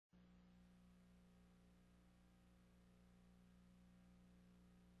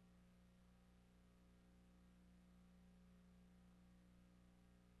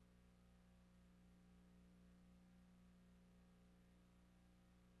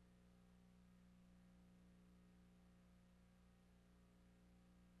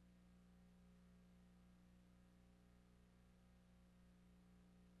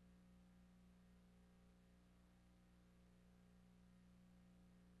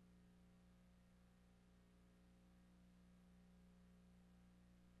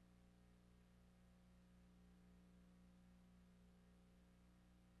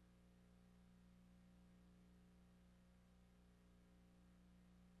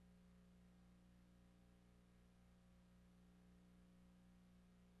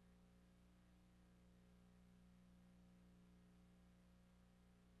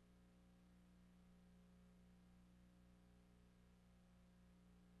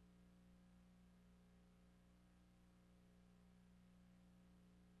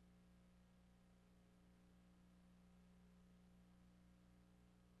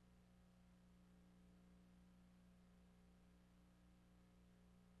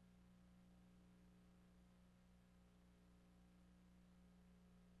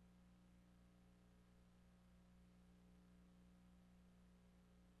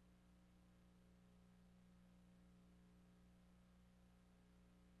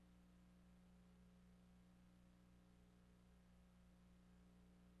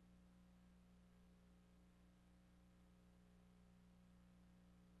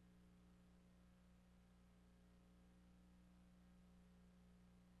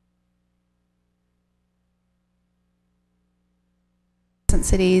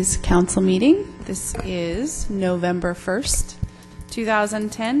Crescent City's council meeting. This is November 1st,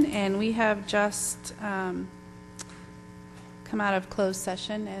 2010, and we have just come out of closed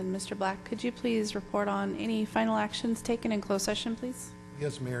session. And Mr. Black, could you please report on any final actions taken in closed session, please?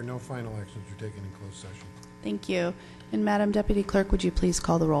 Yes, Mayor, no final actions were taken in closed session. Thank you. And Madam Deputy Clerk, would you please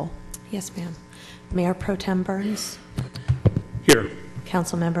call the roll? Yes, ma'am. Mayor Pro Tem Burns. Here.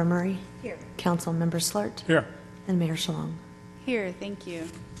 Councilmember Murray. Here. Councilmember Slurt. Here. And Mayor Shalom. Here, thank you.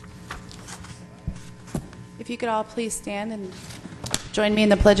 If you could all please stand and join me in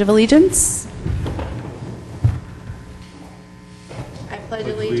the Pledge of Allegiance. I pledge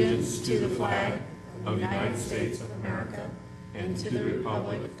allegiance to the flag of the United States of America and to the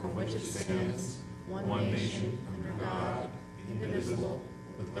republic for which it stands, one nation, under God, indivisible,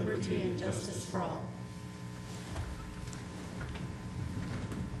 with liberty and justice for all.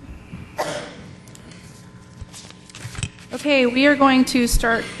 Okay, we are going to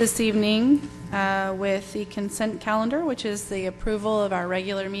start this evening with the consent calendar, which is the approval of our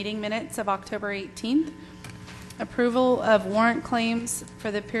regular meeting minutes of October 18th, approval of warrant claims for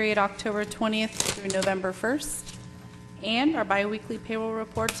the period October 20th through November 1st, and our biweekly payroll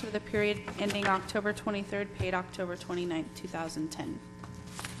reports for the period ending October 23rd, paid October 29th, 2010.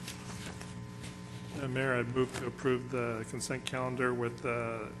 Mayor, I'd move to approve the consent calendar with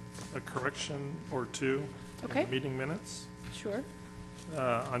a correction or two in the meeting minutes. Sure.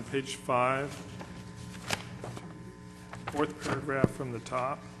 On page 5, fourth paragraph from the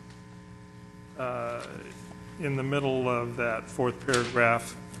top, in the middle of that fourth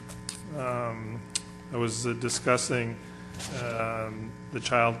paragraph, I was discussing the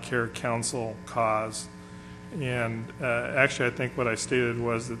Child Care Council cause, and actually I think what I stated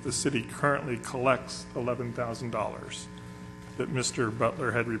was that the city currently collects $11,000, that Mr.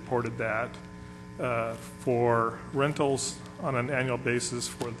 Butler had reported that for rentals on an annual basis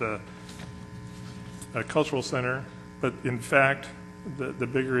for the cultural center, but in fact the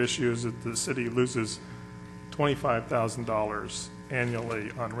bigger issue is that the city loses $25,000 annually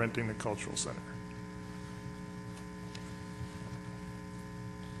on renting the cultural center.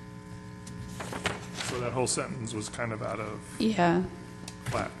 So that whole sentence was kind of out of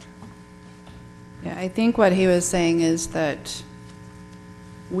whack. Yeah, I think what he was saying is that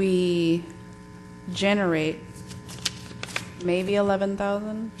we generate maybe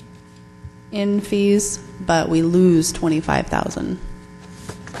 $11,000 in fees, but we lose $25,000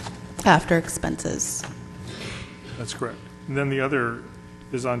 after expenses. That's correct. And then the other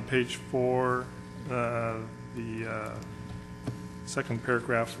is on page 4, the second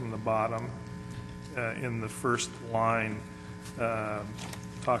paragraph from the bottom. In the first line,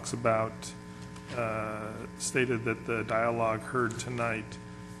 talks about, stated that the dialogue heard tonight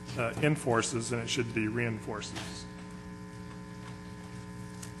enforces, and it should be reinforces.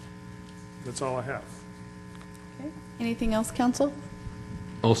 That's all I have. Okay. Anything else, Council?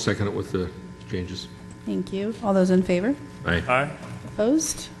 I'll second it with the changes. Thank you. All those in favor? Aye. Aye.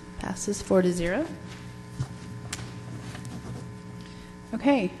 Opposed? Passes 4-0.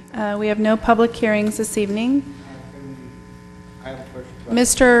 Okay, we have no public hearings this evening. I have a question.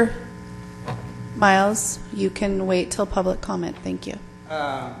 Mr. Miles, you can wait till public comment. Thank you.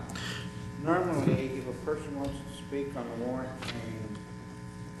 Normally, if a person wants to speak on the warrant, and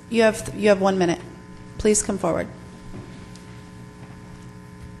You have 1 minute. Please come forward.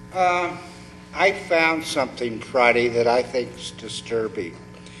 I found something Friday that I think is disturbing,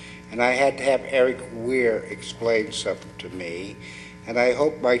 and I had to have Eric Weir explain something to me, and I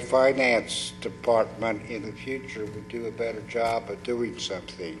hope my finance department in the future would do a better job of doing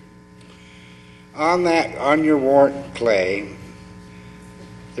something. On your warrant claim,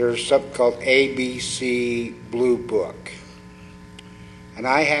 there's something called ABC Blue Book, and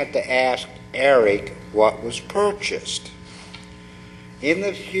I had to ask Eric what was purchased. In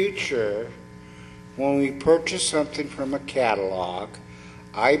the future, when we purchase something from a catalog,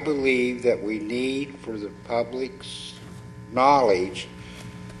 I believe that we need, for the public's knowledge,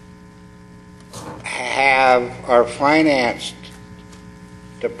 have our finance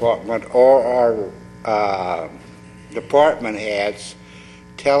department or our department heads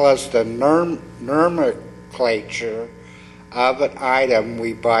tell us the nomenclature of an item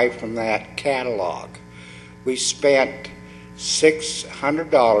we buy from that catalog. We spent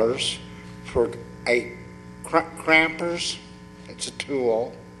 $600 for a crampers. It's a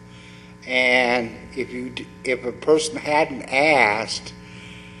tool, and if a person hadn't asked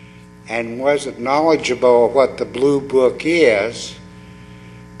and wasn't knowledgeable of what the Blue Book is,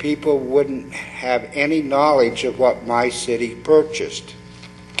 people wouldn't have any knowledge of what my city purchased.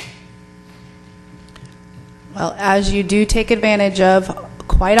 Well, as you do take advantage of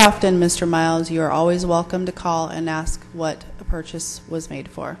quite often, Mr. Miles, you are always welcome to call and ask what a purchase was made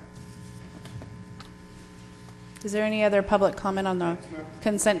for. Is there any other public comment on the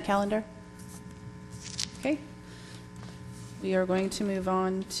consent calendar? Okay. We are going to move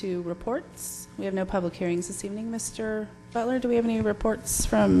on to reports. We have no public hearings this evening. Mr. Butler, do we have any reports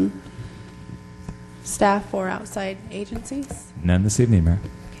from staff or outside agencies? None this evening, Mayor.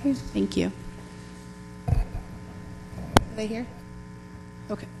 Okay, thank you. Are they here?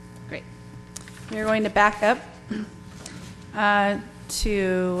 Okay, great. We are going to back up I'd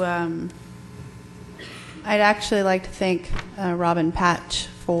actually like to thank Robin Patch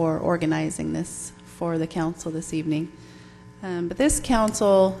for organizing this for the council this evening. But this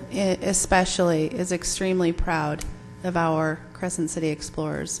council especially is extremely proud of our Crescent City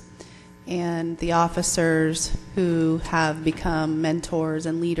Explorers and the officers who have become mentors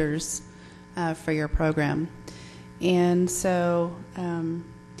and leaders for your program. And so,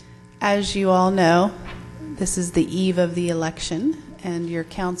 as you all know, this is the eve of the election, and your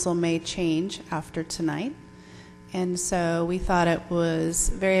council may change after tonight. And so we thought it was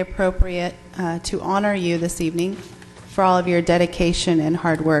very appropriate to honor you this evening for all of your dedication and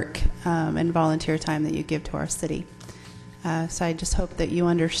hard work and volunteer time that you give to our city. So I just hope that you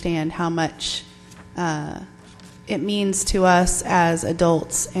understand how much it means to us as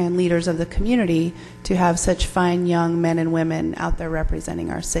adults and leaders of the community to have such fine young men and women out there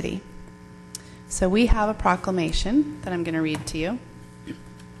representing our city. So we have a proclamation that I'm going to read to you.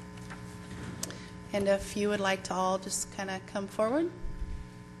 And if you would like to all just kind of come forward.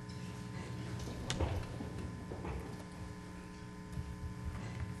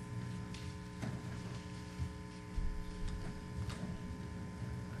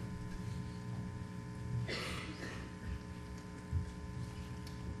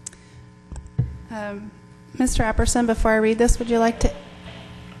 Mr. Apperson, before I read this, would you like to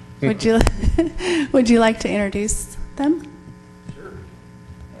would you like to introduce them? Sure.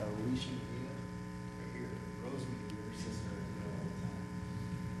 Alicia Medina, right here. Rose Medina, her sister, I know all the time.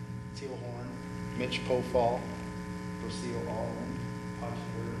 Teal Horn, Mitch Pofall, Rocio Allen,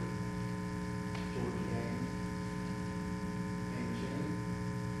 Pochler, George Yang, and Jane,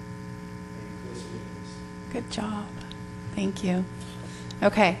 and Chris Williams. Good job. Thank you.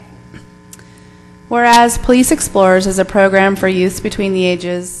 Okay. Whereas Police Explorers is a program for youth between the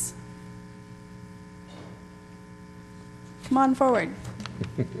ages... Come on forward.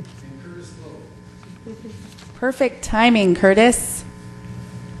 Perfect timing, Curtis.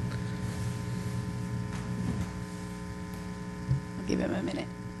 I'll give him a minute.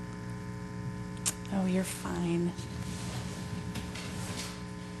 Oh, you're fine.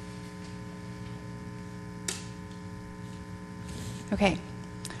 Okay.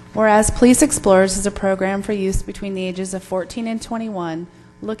 Whereas Police Explorers is a program for youth between the ages of 14 and 21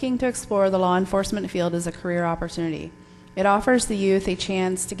 looking to explore the law enforcement field as a career opportunity. It offers the youth a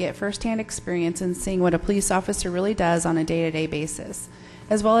chance to get firsthand experience in seeing what a police officer really does on a day-to-day basis,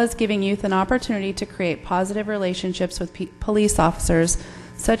 as well as giving youth an opportunity to create positive relationships with police officers,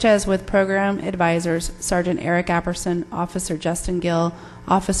 such as with program advisors Sergeant Eric Apperson, Officer Justin Gill,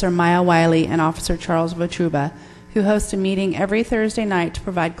 Officer Maya Wiley, and Officer Charles Votruba, who host a meeting every Thursday night to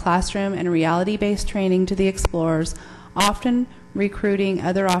provide classroom and reality-based training to the explorers, often recruiting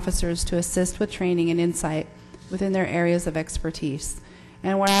other officers to assist with training and insight within their areas of expertise.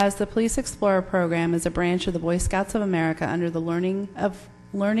 And whereas the Police Explorer program is a branch of the Boy Scouts of America under the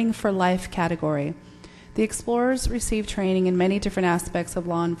Learning for Life category, the explorers receive training in many different aspects of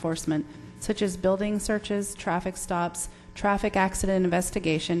law enforcement, such as building searches, traffic stops, traffic accident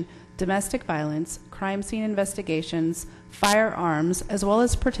investigation, domestic violence, crime scene investigations, firearms, as well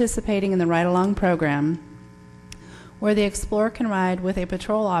as participating in the Ride Along program, where the explorer can ride with a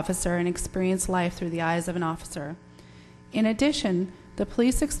patrol officer and experience life through the eyes of an officer. In addition, the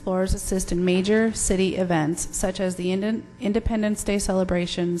Police Explorers assist in major city events such as the Independence Day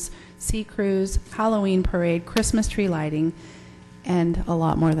celebrations, Sea Cruise, Halloween parade, Christmas tree lighting, and a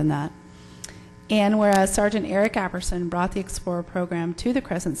lot more than that. And whereas Sergeant Eric Apperson brought the Explorer program to the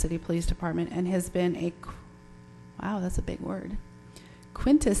Crescent City Police Department and has been a, wow, that's a big word,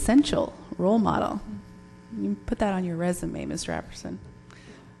 quintessential role model. You can put that on your resume, Mr. Apperson,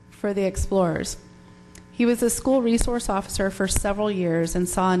 for the Explorers. He was a school resource officer for several years and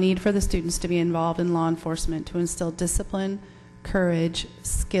saw a need for the students to be involved in law enforcement to instill discipline, courage,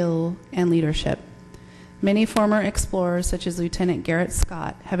 skill, and leadership. Many former explorers, such as Lieutenant Garrett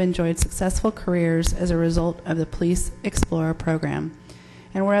Scott, have enjoyed successful careers as a result of the Police Explorer program.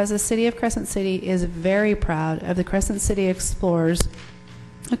 And whereas the City of Crescent City is very proud of the Crescent City Explorers'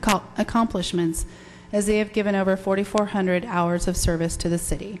 accomplishments as they have given over 4,400 hours of service to the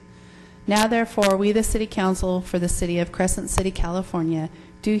city. Now, therefore, we, the City Council for the City of Crescent City, California,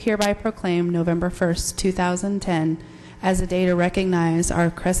 do hereby proclaim November 1st, 2010, as a day to recognize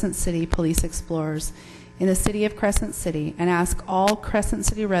our Crescent City Police Explorers in the City of Crescent City, and ask all Crescent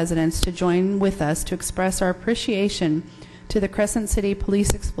City residents to join with us to express our appreciation to the Crescent City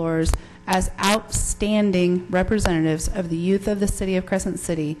Police Explorers as outstanding representatives of the youth of the City of Crescent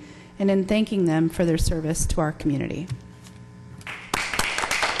City, and in thanking them for their service to our community.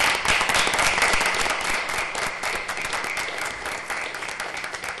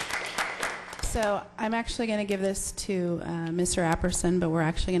 So I'm actually going to give this to Mr. Apperson, but we're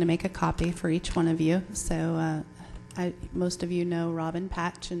actually going to make a copy for each one of you. So most of you know Robin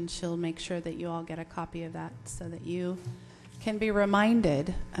Patch, and she'll make sure that you all get a copy of that so that you can be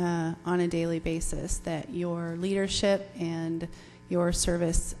reminded on a daily basis that your leadership and your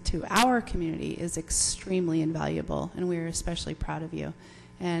service to our community is extremely invaluable, and we're especially proud of you.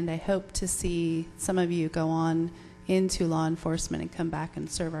 And I hope to see some of you go on into law enforcement and come back and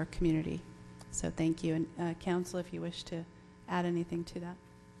serve our community. So thank you. And Council, if you wish to add anything to that.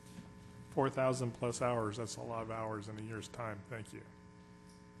 4,000 plus hours, that's a lot of hours in a year's time. Thank you.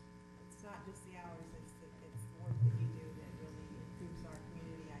 It's not just the hours, it's the work that you do that really improves our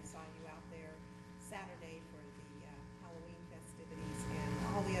community. I saw you out there Saturday for the Halloween festivities and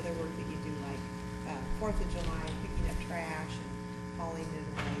all the other work that you do, like 4th of July, picking up trash and hauling it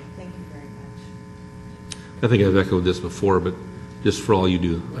away. Thank you very much. I think I've echoed this before, but just for all you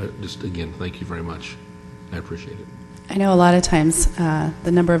do, just again, thank you very much. I appreciate it. I know a lot of times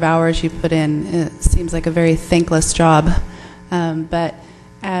the number of hours you put in, it seems like a very thankless job. But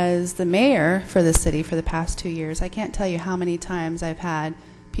as the mayor for the city for the past 2 years, I can't tell you how many times I've had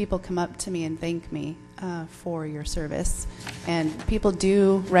people come up to me and thank me for your service. And people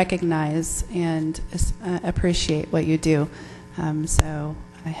do recognize and appreciate what you do. So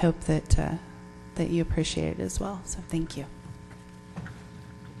I hope that you appreciate it as well. So thank you.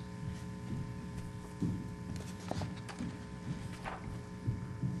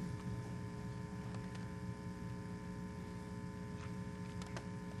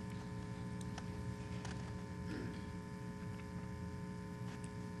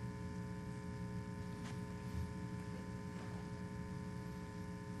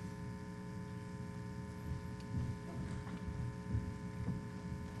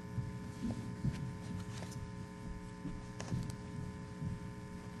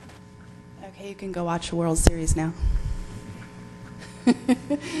 Okay, you can go watch the World Series now.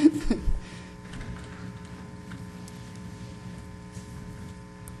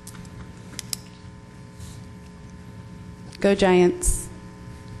 Go Giants.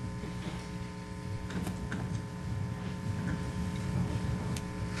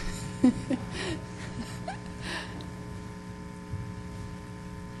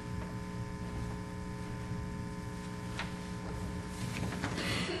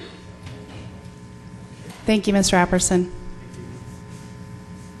 Thank you, Mr. Apperson.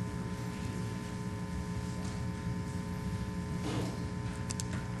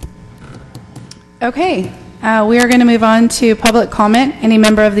 Okay, we are going to move on to public comment. Any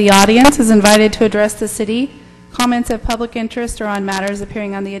member of the audience is invited to address the city. Comments of public interest or on matters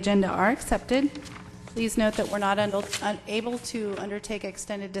appearing on the agenda are accepted. Please note that we're not able to undertake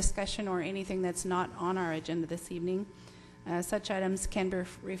extended discussion or anything that's not on our agenda this evening. Such items can be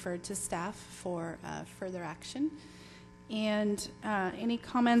referred to staff for further action. And any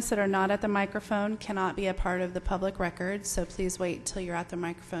comments that are not at the microphone cannot be a part of the public record, so please wait till you're at the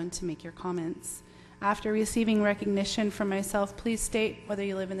microphone to make your comments. After receiving recognition from myself, please state whether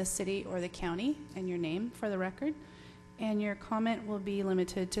you live in the city or the county and your name for the record, and your comment will be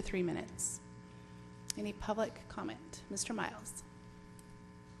limited to 3 minutes. Any public comment? Mr. Miles.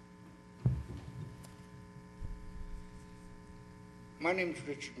 My name is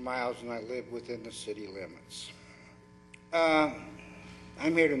Richard Miles, and I live within the city limits.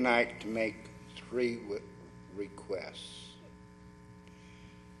 I'm here tonight to make 3 requests.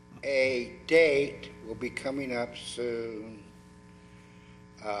 A date will be coming up soon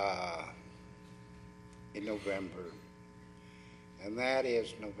in November, and that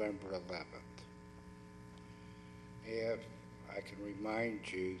is November 11th. If I can remind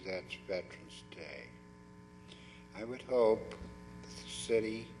you, that's Veterans Day. I would hope the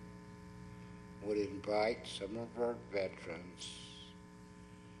city would invite some of our veterans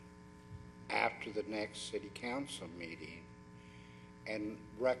after the next city council meeting and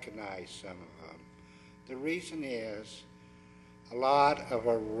recognize some of them. The reason is a lot of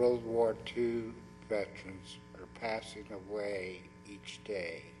our World War II veterans are passing away each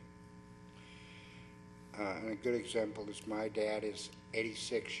day. And a good example is my dad is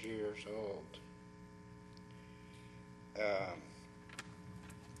 86 years old.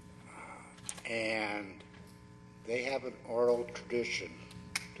 And they have an oral tradition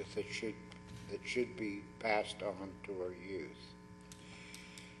that should be passed on to our youth.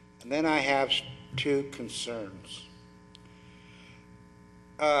 And then I have two concerns.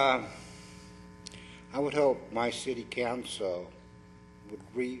 I would hope my city council would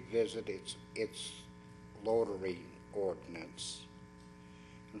revisit its loitering ordinance.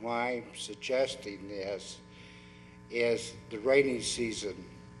 And why I'm suggesting this is the rainy season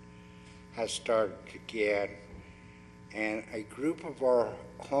has started again, and a group of our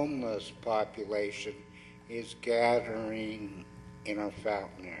homeless population is gathering in our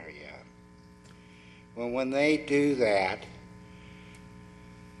fountain area. Well, when they do that,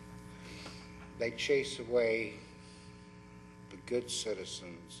 they chase away the good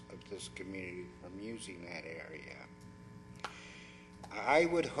citizens of this community from using that area. I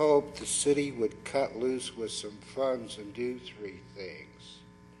would hope the city would cut loose with some funds and do three things.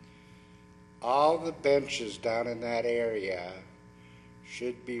 All the benches down in that area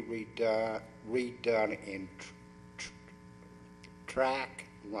should be redone in track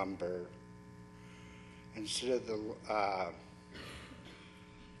lumber instead of the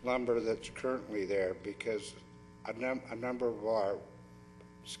lumber that's currently there, because a number of our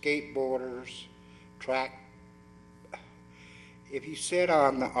skateboarders, if you sit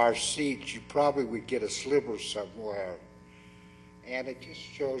on our seats, you probably would get a sliver somewhere. And it just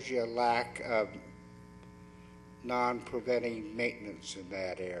shows you a lack of non-preventing maintenance in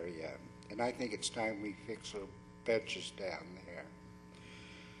that area. And I think it's time we fix our benches down there.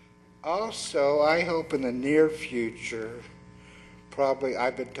 Also, I hope in the near future,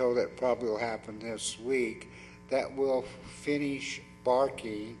 I've been told that probably will happen this week, that we'll finish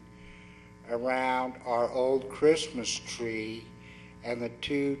barking around our old Christmas tree and the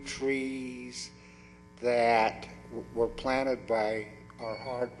two trees that were planted by our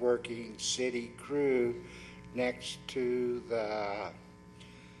hardworking city crew next to the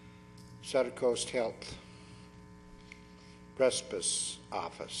Southern Coast Health Precipice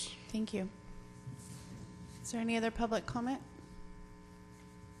office. Thank you. Is there any other public comment?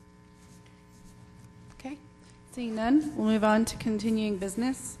 Okay, seeing none, we'll move on to continuing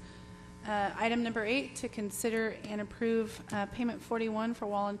business. Item number 8, to consider and approve payment 41 for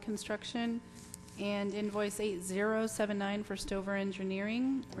Wallen Construction and invoice 8079 for Stover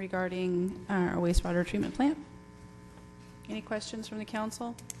Engineering regarding our wastewater treatment plant. Any questions from the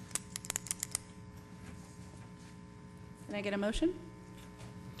council? Can I get a motion?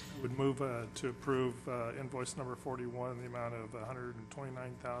 I would move to approve invoice number 41 in the amount of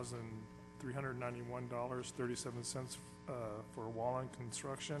 $129,391.37 for Wallen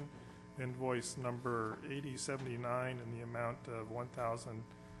Construction. Invoice number 8079 in the amount of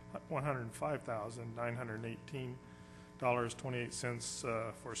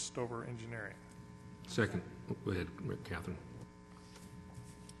 $105,918.28 for Stover Engineering. Second. Go ahead, Catherine.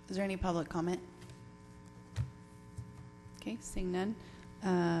 Is there any public comment? Okay, seeing none.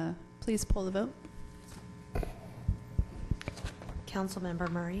 Please pull the vote. Councilmember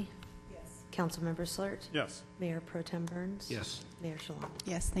Murray? Yes. Councilmember Slurt? Yes. Mayor Pro Tem Burns? Yes. Mayor Shalom?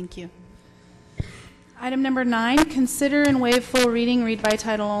 Yes, thank you. Item number 9, consider and waive full reading, read by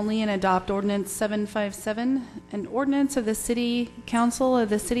title only, and adopt ordinance 757, an ordinance of the City Council of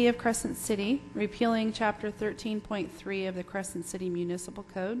the City of Crescent City, repealing Chapter 13.3 of the Crescent City Municipal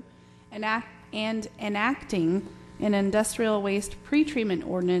Code, and enacting an industrial waste pretreatment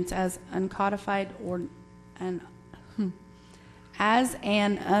ordinance as uncodified as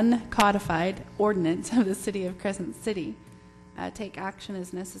an uncodified ordinance of the City of Crescent City. Take action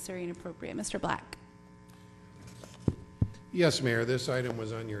as necessary and appropriate. Mr. Black. Yes, Mayor, this item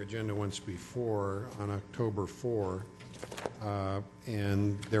was on your agenda once before, on October 4,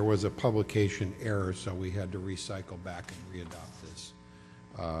 and there was a publication error, so we had to recycle back and re-adopt this.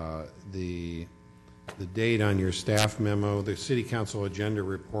 The date on your staff memo, the City Council agenda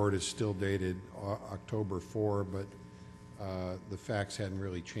report is still dated October 4, but the facts hadn't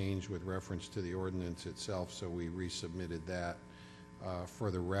really changed with reference to the ordinance itself, so we resubmitted that.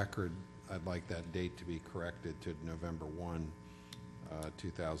 For the record, I'd like that date to be corrected to November 1,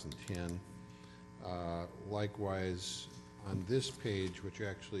 2010. Likewise, on this page, which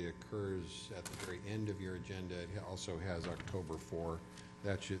actually occurs at the very end of your agenda, it also has October 4.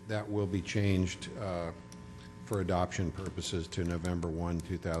 That will be changed for adoption purposes to November 1,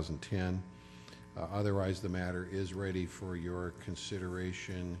 2010. Otherwise, the matter is ready for your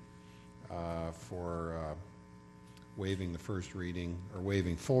consideration for waiving the first reading, or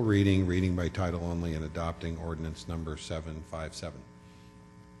waiving full reading, reading by title only, and adopting ordinance number 757.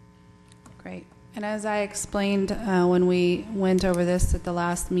 Great. And as I explained when we went over this at the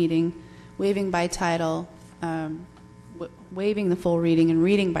last meeting, waiving by title, waiving the full reading and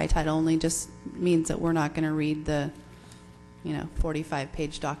reading by title only just means that we're not going to read the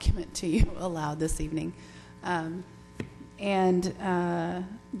 45-page document to you aloud this evening. And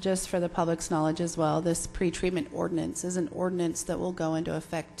just for the public's knowledge as well, this pretreatment ordinance is an ordinance that will go into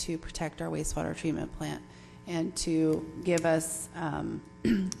effect to protect our wastewater treatment plant and to give us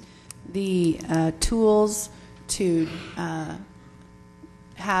the tools to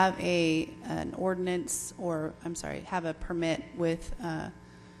have an ordinance, or I'm sorry, have a permit with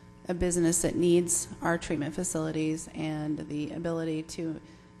a business that needs our treatment facilities, and the ability to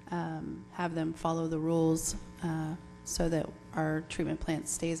have them follow the rules so that our treatment plant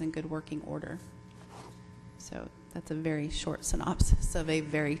stays in good working order. So that's a very short synopsis of a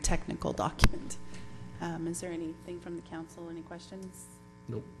very technical document. Is there anything from the council? Any questions?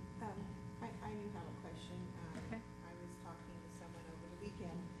 Nope. I do have a question. Okay. I was talking to someone over the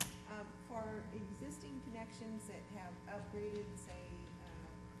weekend. For existing connections that have upgraded, say,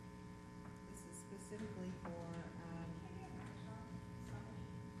 this is specifically for,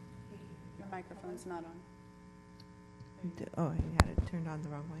 Your microphone's not on. oh, I had it turned on the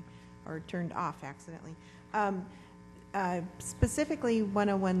wrong way, or turned off accidentally. Specifically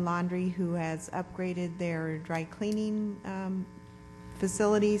 101 Laundry, who has upgraded their dry cleaning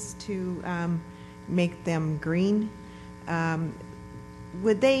facilities to make them green.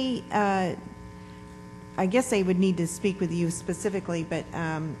 Would they, I guess they would need to speak with you specifically, but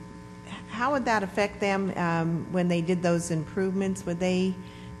how would that affect them when they did those improvements? Would they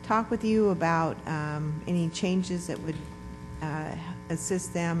talk with you about any changes that would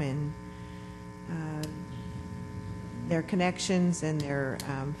assist them in their connections and their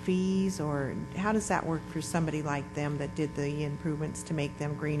fees, or how does that work for somebody like them that did the improvements to make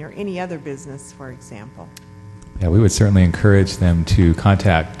them green, or any other business, for example? Yeah, we would certainly encourage them to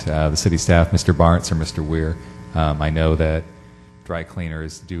contact the city staff, Mr. Barnes or Mr. Weir. I know that dry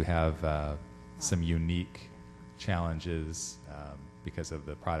cleaners do have some unique challenges because of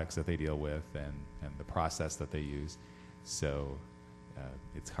the products that they deal with and the process that they use. So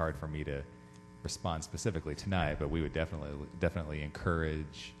it's hard for me to respond specifically tonight, but we would definitely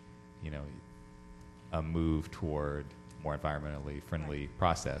encourage, a move toward more environmentally friendly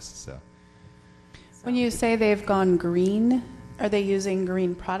process. So When you say they've gone green, are they using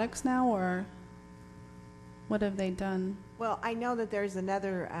green products now, or what have they done? Well, I know that there's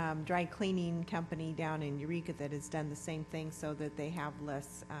another dry cleaning company down in Eureka that has done the same thing, so that they have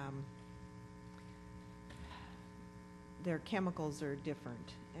less, their chemicals are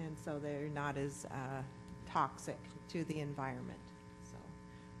different, and so they're not as toxic to the environment. So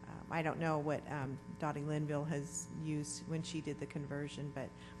I don't know what Dottie Linville has used when she did the conversion, but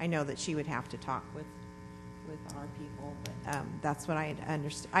I know that she would have to talk with our people. But that's what I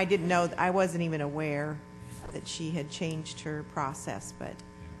understood. I didn't know, I wasn't even aware that she had changed her process, but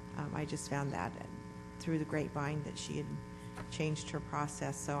I just found that through the grapevine that she had changed her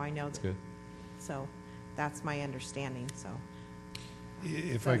process. So I know that's good. So that's my understanding. So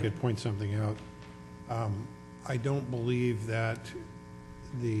If I could point something out, I don't believe that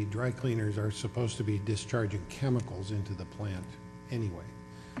the dry cleaners are supposed to be discharging chemicals into the plant anyway.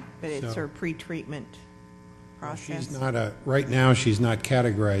 but it's So- her pre-treatment process. She's not right now she's not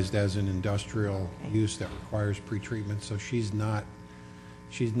categorized as an industrial Okay. use that requires pretreatment, so she's not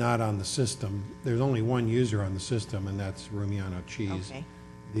on the system. There's only one user on the system, and that's Rumiano Cheese. Okay.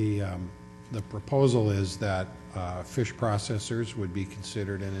 The proposal is that fish processors would be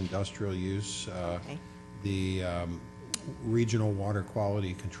considered an industrial use. Okay. The Regional Water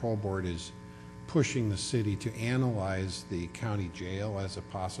Quality Control Board is pushing the city to analyze the county jail as a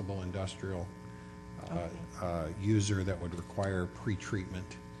possible industrial user that would require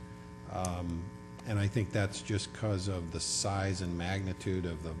pretreatment. And I think that's just because of the size and magnitude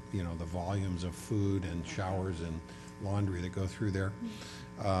of the volumes of food and showers and laundry that go through there.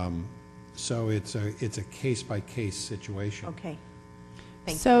 So it's a case-by-case situation. Okay.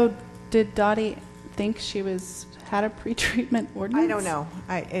 Thank you. So did Dottie think she had a pretreatment ordinance? I don't know.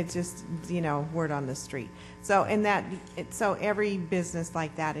 It's just, word on the street. So so every business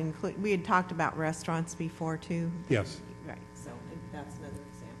like that we had talked about restaurants before too. Yes. Right, so that's another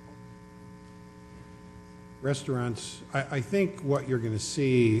example. Restaurants, I think what you're going to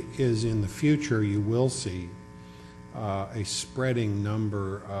see is in the future, you will see a spreading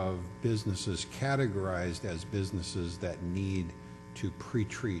number of businesses categorized as businesses that need to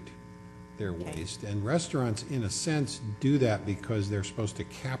pre-treat their waste. And restaurants, in a sense, do that because they're supposed to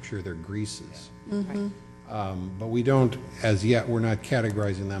capture their greases. Right. But we don't, as yet, we're not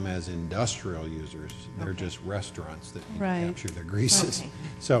categorizing them as industrial users. They're Okay. just restaurants that need to Right. capture their greases. Okay.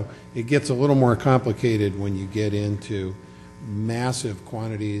 So it gets a little more complicated when you get into massive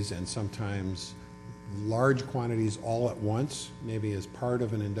quantities and sometimes large quantities all at once. Maybe as part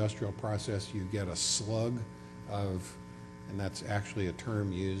of an industrial process, you get a slug of, and that's actually a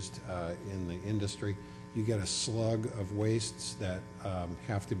term used in the industry, you get a slug of wastes that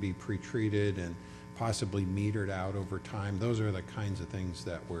have to be pretreated and possibly metered out over time. Those are the kinds of things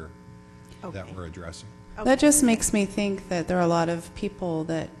that we're Okay. addressing. That just makes me think that there are a lot of people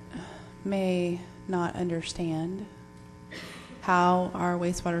that may not understand how our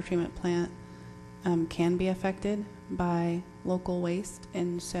wastewater treatment plant can be affected by local waste.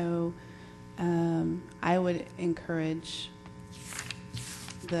 And so I would encourage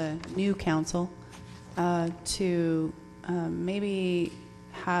the new council to maybe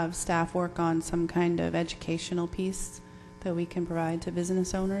have staff work on some kind of educational piece that we can provide to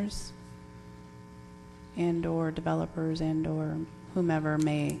business owners and or developers and or whomever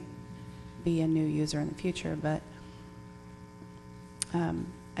may be a new user in the future. But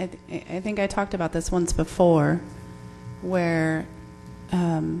I think I talked about this once before, where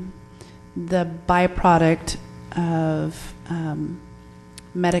the byproduct of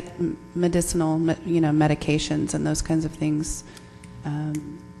medicinal, medications and those kinds of things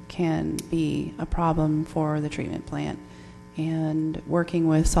can be a problem for the treatment plant. And working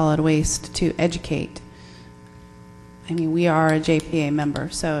with solid waste to educate. I mean, we are a JPA member,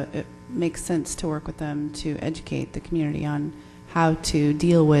 so it makes sense to work with them to educate the community on how to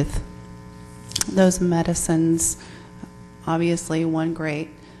deal with those medicines. Obviously, one great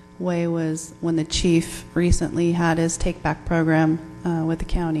way was when the chief recently had his Take Back program with the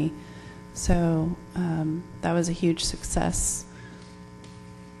county. So that was a huge success.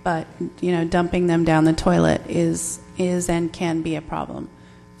 But, dumping them down the toilet is and can be a problem.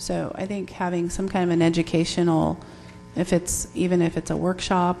 So I think having some kind of an educational, even if it's a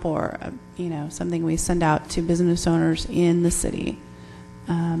workshop or something we send out to business owners in the city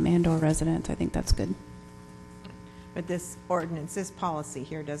and or residents, I think that's good. But this ordinance, this policy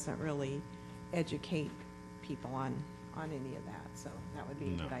here doesn't really educate people on any of that, so that would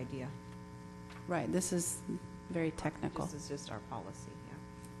be a good idea. Right. This is very technical. This is just our policy,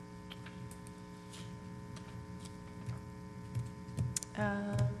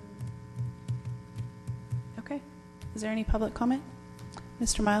 yeah. Okay. Is there any public comment?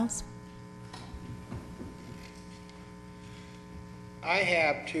 Mr. Miles? I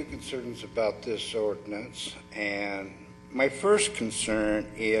have two concerns about this ordinance, and my first concern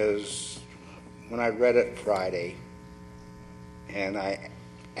is when I read it Friday and I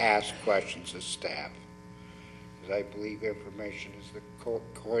asked questions of staff, because I believe information is the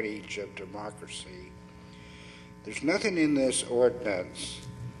coinage of democracy. There's nothing in this ordinance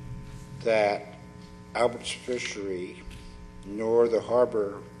that Albert's Fishery nor the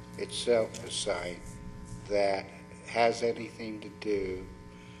harbor itself decide that has anything to do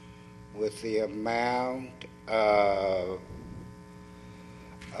with the amount of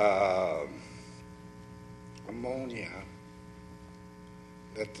ammonia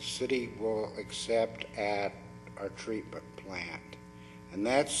that the city will accept at our treatment plant. And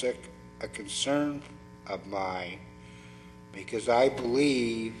that's a concern of mine, because I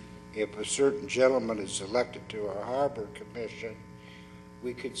believe if a certain gentleman is elected to our harbor commission,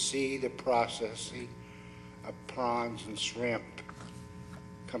 we could see the processing of prawns and shrimp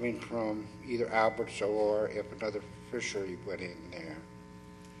coming from either Albert's or if another fishery went in there.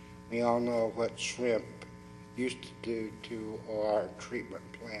 We all know what shrimp used to do to our treatment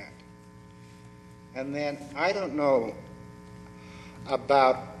plant. And then I don't know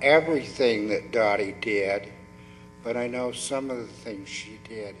about everything that Dottie did, but I know some of the things she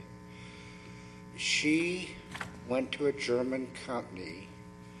did. She went to a German company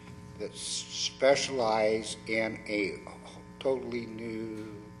that specialized in a totally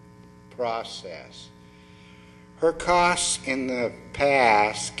new process. Her costs in the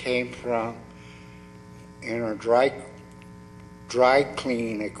past came from in her dry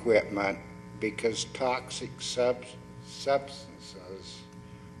cleaning equipment because toxic substances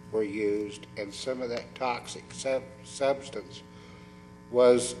were used, and some of that toxic substance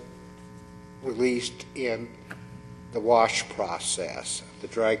was released in the wash process, the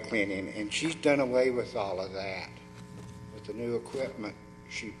dry cleaning, and she's done away with all of that with the new equipment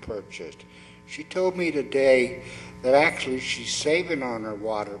she purchased. She told me today that actually she's saving on her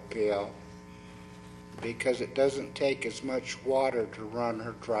water bill because it doesn't take as much water to run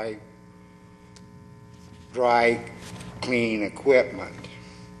her dry dry cleaning equipment,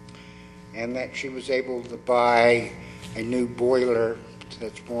 and that she was able to buy a new boiler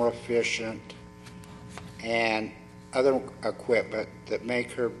that's more efficient and other equipment that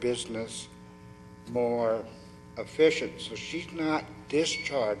make her business more efficient. So she's not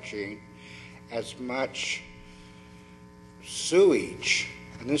discharging as much sewage.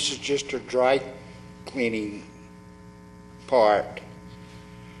 And this is just her dry cleaning part,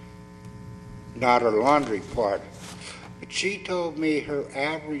 not her laundry part. But she told me her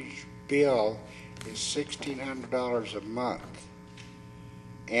average bill is $1,600 a month.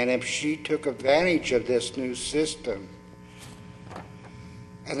 And if she took advantage of this new system,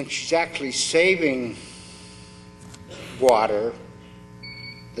 and then she's actually saving water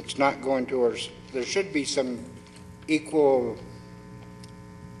that's not going to her, there should be some equal,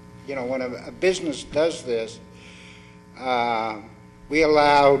 you know, when a business does this, we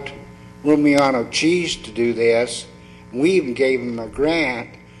allowed Rumiano Cheese to do this. And we even gave them a grant,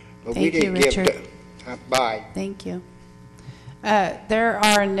 but we Thank you, didn't give Richard. bye. Thank you. There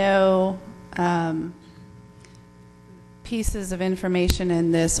are no pieces of information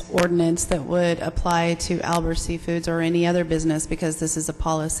in this ordinance that would apply to Albert Seafoods or any other business because this is a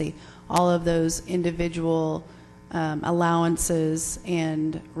policy. All of those individual allowances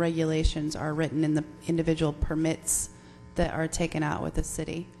and regulations are written in the individual permits that are taken out with the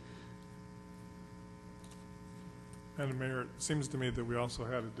city. Madam Mayor, it seems to me that we also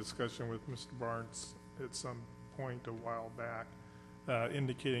had a discussion with Mr. Barnes at some point a while back,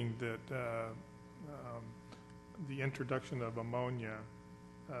 indicating that the introduction of ammonia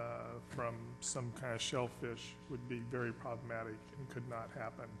from some kind of shellfish would be very problematic and could not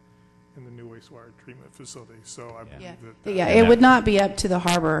happen in the new wastewater treatment facility. So I believe that... Yeah, it would not be up to the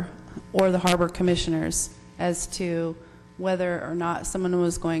harbor or the harbor commissioners as to whether or not someone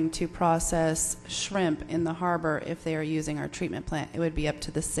was going to process shrimp in the harbor if they are using our treatment plant. It would be up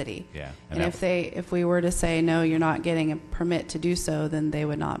to the city. Yeah. And if we were to say, no, you're not getting a permit to do so, then they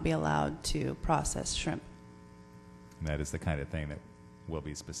would not be allowed to process shrimp. And that is the kind of thing that will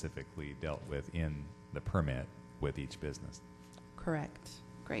be specifically dealt with in the permit with each business. Correct.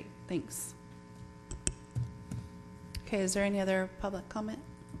 Great, thanks. Okay, is there any other public comment?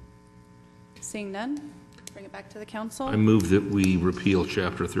 Seeing none, bring it back to the council. I move that we repeal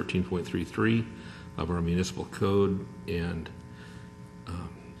Chapter 13.33 of our municipal code and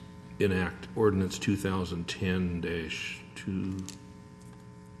enact Ordinance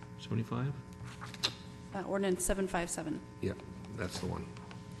 2010-275? Ordinance 757. Yeah, that's the one.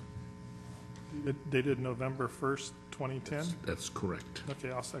 Dated November 1st, 2010? That's correct.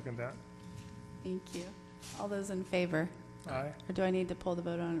 Okay, I'll second that. Thank you. All those in favor? Aye. Or do I need to pull the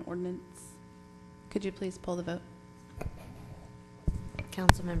vote on an ordinance? Could you please pull the vote?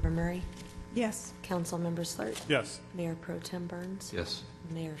 Councilmember Murray, Yes. Councilmember Slurt, Yes. Mayor Pro Tem Burns, Yes.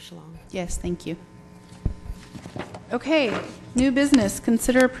 Mayor Schlong. Yes, thank you. Okay, new business.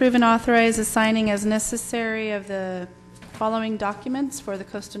 Consider, approve, and authorize the signing as necessary of the following documents for the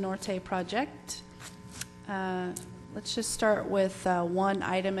Costa Norte project. Let's just start with one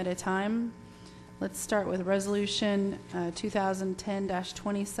item at a time. Let's start with Resolution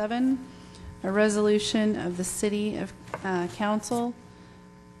 2010-27, a resolution of the City of Council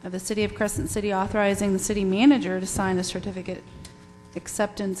of the City of Crescent City authorizing the city manager to sign a certificate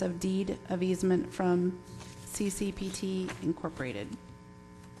acceptance of deed of easement from CCPT Incorporated.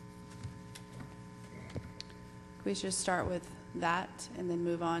 We should start with that and then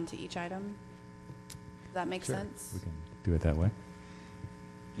move on to each item. Does that make sense? We can do it that way.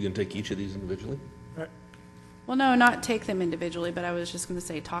 You can take each of these individually? Well, no, not take them individually, but I was just going to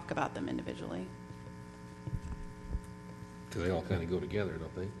say talk about them individually. Because they all kind of go together,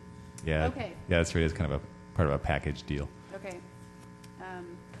 don't they? Yeah. Okay. Yeah, that's right. It's kind of a part of a package deal. Okay.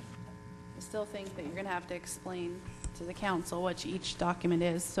 I still think that you're going to have to explain to the council what each document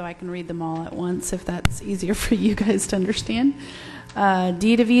is so I can read them all at once if that's easier for you guys to understand.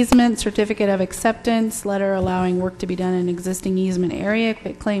 Deed of easement, certificate of acceptance, letter allowing work to be done in existing easement area,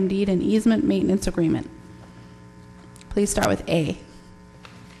 quitclaim deed, and easement maintenance agreement. Please start with A.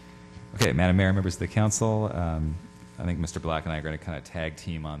 Okay, Madam Mayor, members of the council, I think Mr. Black and I are going to kind of tag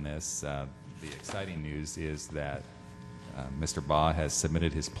team on this. The exciting news is that Mr. Baugh has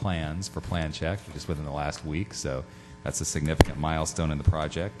submitted his plans for plan check just within the last week, so that's a significant milestone in the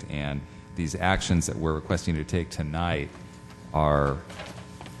project. And these actions that we're requesting to take tonight are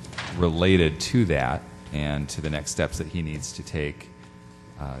related to that and to the next steps that he needs to take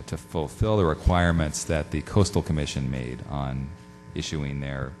to fulfill the requirements that the Coastal Commission made on issuing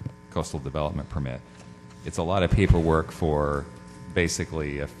their coastal development permit. It's a lot of paperwork for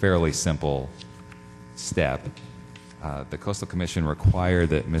basically a fairly simple step, the Coastal Commission required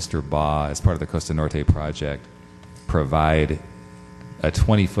that Mr. Baugh, as part of the Costa Norte project, provide a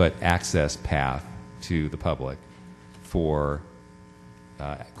 20-foot access path to the public for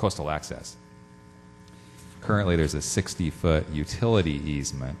coastal access. Currently, there's a 60-foot utility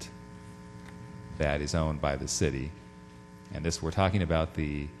easement that is owned by the city, and this we're talking about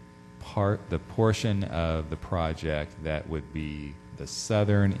the portion of the project that would be the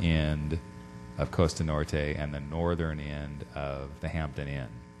southern end of Costa Norte and the northern end of the Hampton Inn,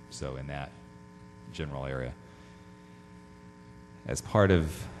 so in that general area. As part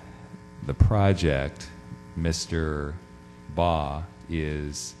of the project, Mr. Baugh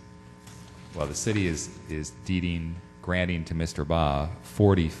is, well, the city is granting to Mr. Baugh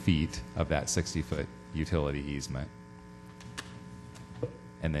 40 feet of that 60-foot utility easement,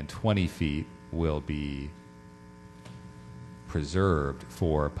 and then 20 feet will be preserved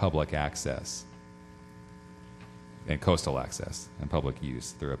for public access and coastal access and public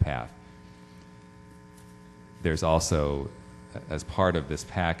use through a path. There's also, as part of this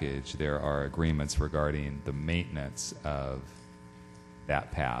package, there are agreements regarding the maintenance of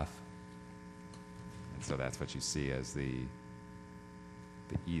that path. And so that's what you see as the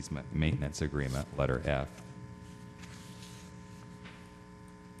easement maintenance agreement, letter F.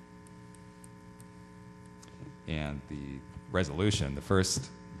 And the resolution, the first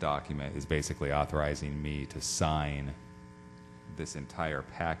document, is basically authorizing me to sign this entire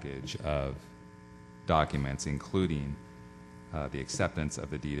package of documents, including the acceptance of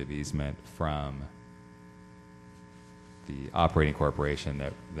the deed of easement from the operating corporation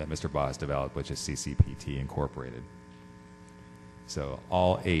that Mr. Baugh has developed, which is CCPT Incorporated. So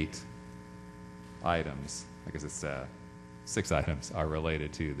all 8 items, I guess it's 6 items, are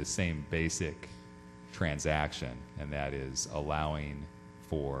related to the same basic transaction, and that is allowing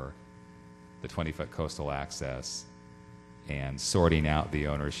for the 20-foot coastal access and sorting out the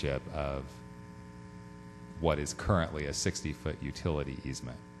ownership of what is currently a 60-foot utility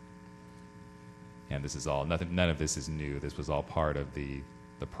easement. And this is all, none of this is new. This was all part of the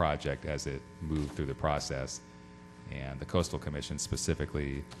project as it moved through the process. And the Coastal Commission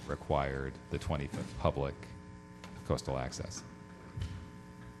specifically required the 20-foot public coastal access.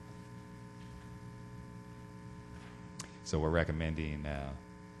 So we're recommending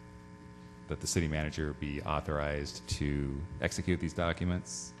that the city manager be authorized to execute these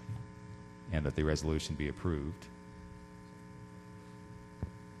documents and that the resolution be approved.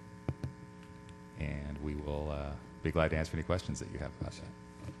 And we will be glad to answer any questions that you have about that.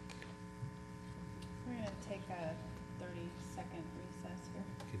 We're going to take a 30-second recess here.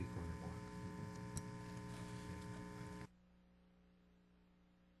 Kitty corner block.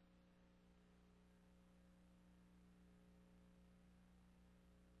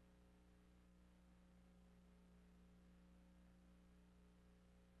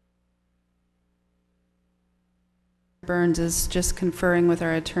 Burns is just conferring with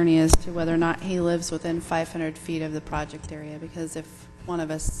our attorney as to whether or not he lives within 500 feet of the project area, because if one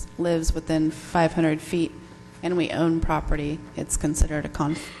of us lives within 500 feet and we own property, it's considered a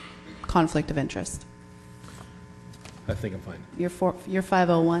conflict of interest. I think I'm fine. You're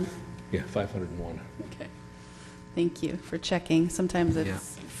 501? Yeah, 501. Okay. Thank you for checking. Sometimes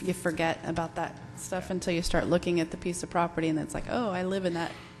it's you forget about that stuff until you start looking at the piece of property, and it's like, oh, I live in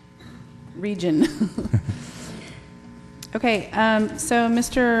that region. Okay, so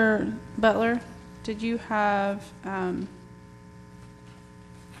Mr. Butler, did you have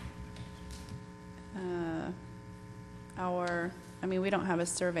we don't have a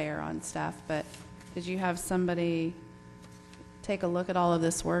surveyor on staff, but did you have somebody take a look at all of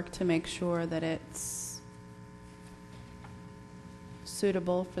this work to make sure that it's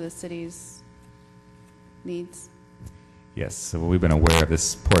suitable for the city's needs? Yes, so we've been aware of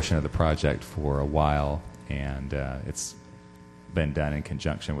this portion of the project for a while, and it's been done in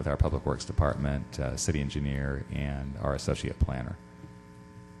conjunction with our Public Works Department, city engineer, and our associate planner.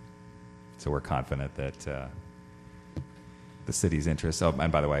 So we're confident that the city's interests. Oh,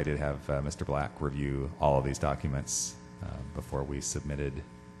 and by the way, I did have Mr. Black review all of these documents before we submitted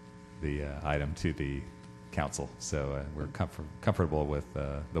the item to the council. So we're comfortable with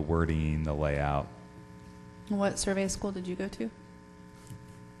the wording, the layout. What survey school did you go to?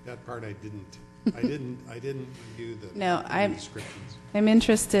 That part I didn't. I didn't review the No, descriptions. I'm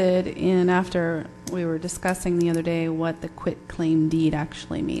interested in, after we were discussing the other day, what the quitclaim deed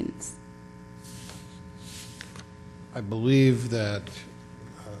actually means. I believe that,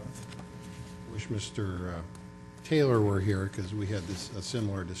 wish Mr. Taylor were here because we had a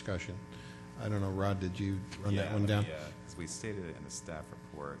similar discussion. I don't know, Rod, did you run that one down? As we stated it in the staff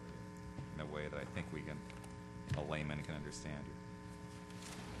report, in a way that I think a layman can understand.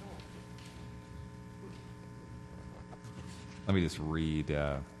 Let me just read.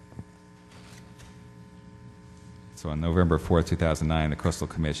 So on November 4th, 2009, the Coastal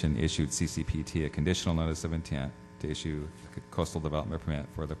Commission issued CCPT a conditional notice of intent to issue a coastal development permit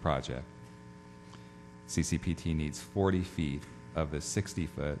for the project. CCPT needs 40 feet of the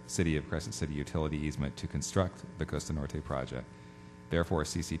 60-foot City of Crescent City utility easement to construct the Costa Norte project. Therefore,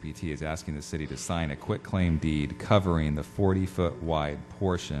 CCPT is asking the city to sign a quitclaim deed covering the 40-foot wide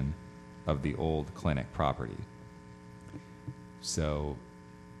portion of the old clinic property. So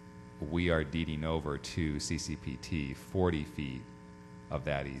we are deeding over to CCPT 40 feet of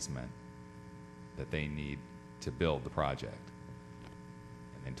that easement that they need to build the project.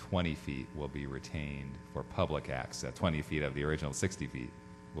 And then 20 feet will be retained for public access. 20 feet of the original 60 feet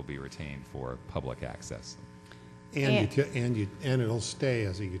will be retained for public access. And it'll stay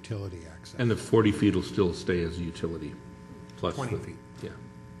as a utility access. And the 40 feet will still stay as a utility, plus 20 the- feet. Yeah.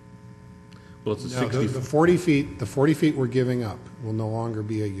 Well, it's a No, 60. the 40 feet we're giving up will no longer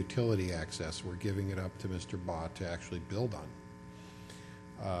be a utility access. We're giving it up to Mr. Baugh to actually build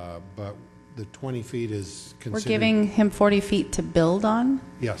on. But the 20 feet is considered. We're giving him 40 feet to build on?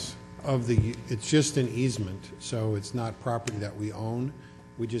 Yes, it's just an easement, so it's not property that we own.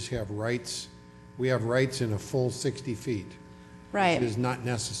 We just have rights. We have rights in a full 60 feet. Right. It is not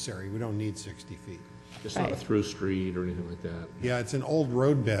necessary. We don't need 60 feet. It's not a Right. through street or anything like that. Yeah, it's an old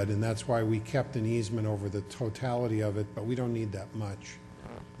roadbed, and that's why we kept an easement over the totality of it, but we don't need that much.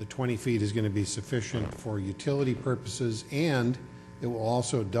 The 20 feet is going to be sufficient for utility purposes, and it will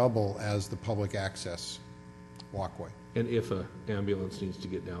also double as the public access walkway. And if a ambulance needs to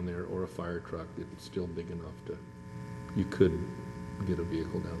get down there or a fire truck, it's still big enough you could get a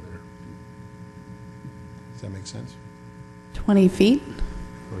vehicle down there. Does that make sense? 20 feet?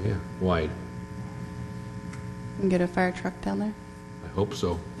 Oh, yeah, wide. And get a fire truck down there? I hope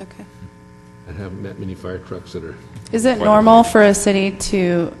so. Okay. I haven't met many fire trucks that are, Is it normal for a city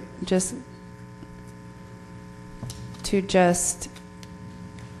to just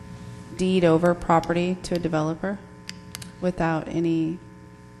deed over property to a developer without any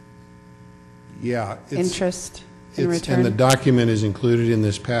Yeah. interest in And the return? document is included in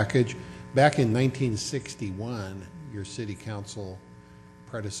this package. Back in 1961, your city council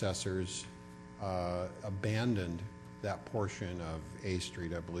predecessors abandoned that portion of A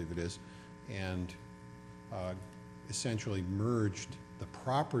Street, I believe it is, and essentially merged the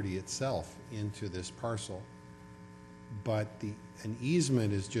property itself into this parcel. But an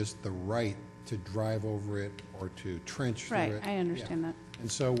easement is just the right to drive over it or to trench through it. Right, I understand that.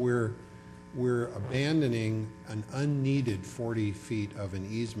 And so we're abandoning an unneeded 40 feet of an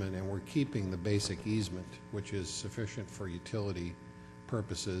easement, and we're keeping the basic easement, which is sufficient for utility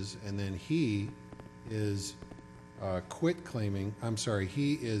purposes. And then he is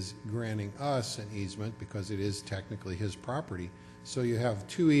he is granting us an easement because it is technically his property. So you have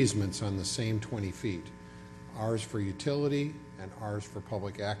two easements on the same 20 feet, ours for utility and ours for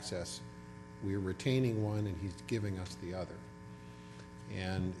public access. We're retaining one and he's giving us the other.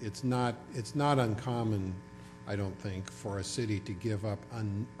 And it's not uncommon, I don't think, for a city to give up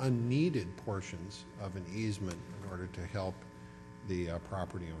unneeded portions of an easement in order to help the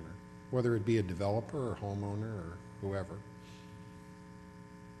property owner, whether it be a developer or homeowner or whoever.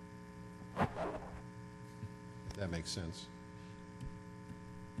 If that makes sense.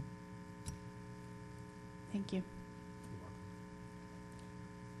 Thank you.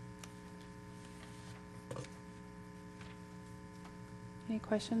 Any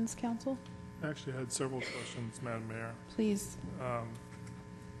questions, council? I actually had several questions, Madam Mayor. Please.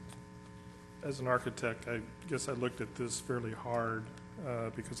 As an architect, I guess I looked at this fairly hard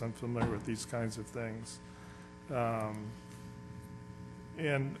because I'm familiar with these kinds of things.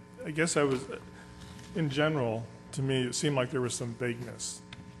 And I guess in general, to me, it seemed like there was some vagueness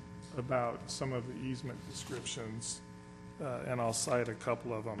about some of the easement descriptions, and I'll cite a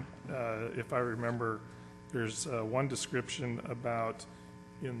couple of them. If I remember, there's one description about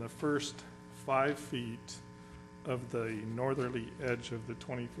in the first 5 feet of the northerly edge of the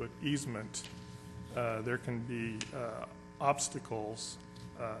 20-foot easement, there can be obstacles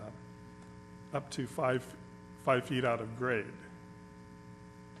up to 5 feet out of grade.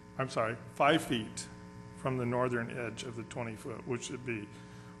 I'm sorry, 5 feet from the northern edge of the 20-foot, which would be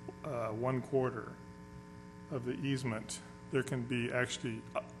 1/4 of the easement. There can be actually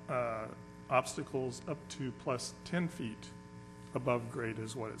obstacles up to plus 10 feet above grade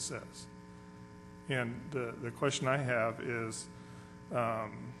is what it says. And the question I have is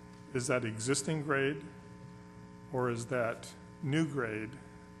that existing grade or is that new grade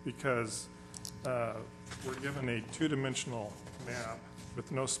because we're given a two-dimensional map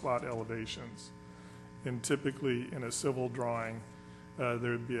with no spot elevations. And typically, in a civil drawing,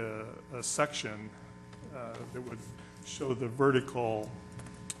 there'd be a section that would show the vertical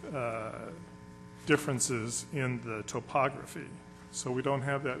differences in the topography. So we don't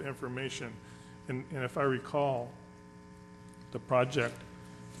have that information. And if I recall, the project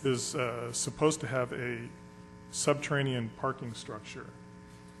is supposed to have a subterranean parking structure.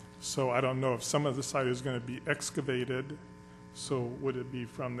 So I don't know if some of the site is going to be excavated. So would it be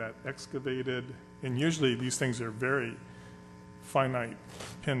from that excavated? And usually these things are very finite,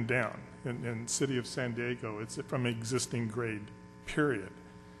 pinned down. In city of San Diego, it's from existing grade, period.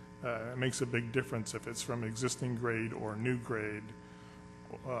 It makes a big difference if it's from existing grade or new grade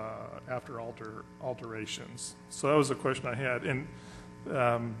after alterations. So that was a question I had. And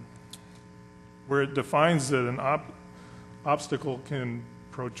where it defines that an obstacle can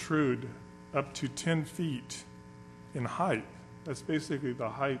protrude up to 10 feet in height, that's basically the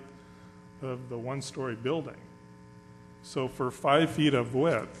height of the one-story building. So for 5 feet of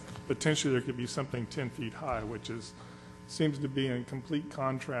width, potentially there could be something 10 feet high, which seems to be in complete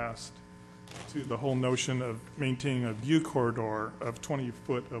contrast to the whole notion of maintaining a view corridor of 20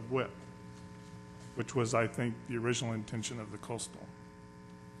 foot of width, which was, I think, the original intention of the coastal.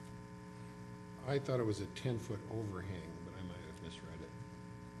 I thought it was a 10-foot overhang, but I might have misread it.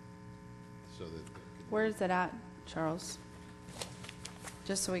 So that. Where is it at, Charles?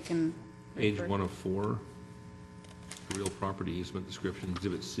 Just so we can. Page refer- 1 of 4, real property easement description,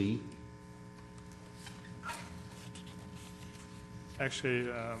 Exhibit C. Actually,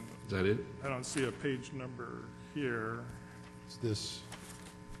 Is that it? I don't see a page number here. It's this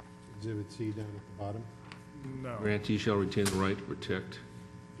Exhibit C down at the bottom. No. Grantee shall retain the right to protect.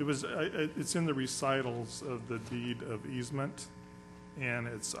 It was, it's in the recitals of the deed of easement, and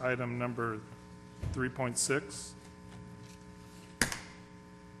it's item number 3.6.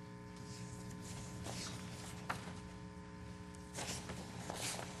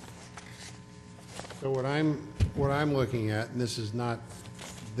 So what I'm looking at, and this is not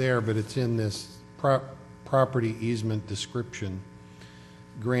there, but it's in this property easement description.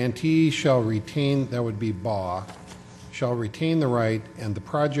 Grantee shall retain, that would be BAW, shall retain the right and the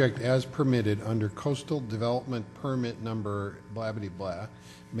project as permitted under coastal development permit number blah blah blah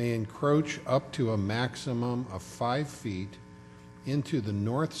may encroach up to a maximum of 5 feet into the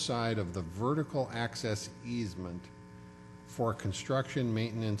north side of the vertical access easement for construction,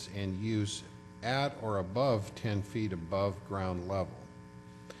 maintenance, and use at or above 10 feet above ground level.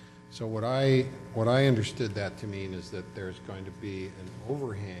 So what I understood that to mean is that there's going to be an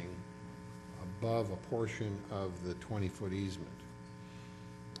overhang above a portion of the 20-foot easement,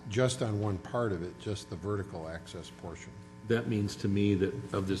 just on one part of it, just the vertical access portion. That means to me that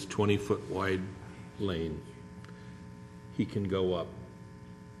of this 20-foot wide lane, he can go up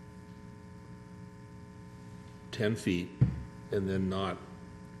 10 feet and then not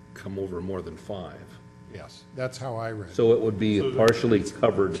come over more than 5. Yes, that's how I read it. So it would be So partially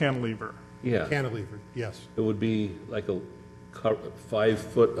covered. Cantilever. Yeah, Cantilever, yes. it would be like a 5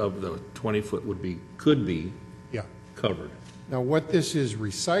 foot of the 20-foot could be Yeah. covered. Now, what this is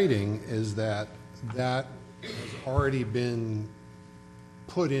reciting is that has already been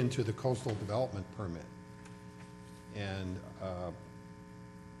put into the coastal development permit. And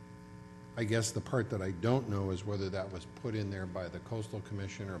I guess the part that I don't know is whether that was put in there by the coastal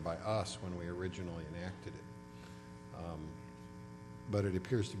commission or by us when we originally enacted it. But it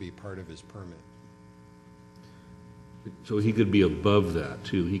appears to be part of his permit. So he could be above that,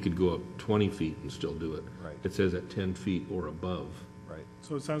 too. He could go up 20 feet and still do it. Right. It says at 10 feet or above. Right.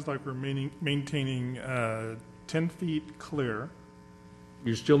 So it sounds like we're maintaining 10 feet clear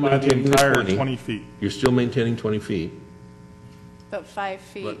You're still by the maintaining the entire 20. 20 feet. You're still maintaining 20 feet. But 5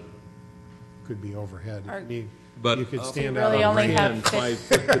 feet. But- Could be overhead. Are- You But could up stand So you really out on only ramp. have and 5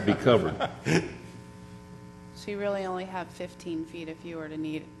 foot could be covered. So you really only have 15 feet if you were to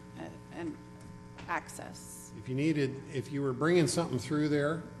need an access. If you were bringing something through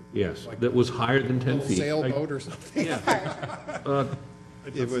there, Yes, that was higher than a 10 little feet. sailboat or something, Yeah.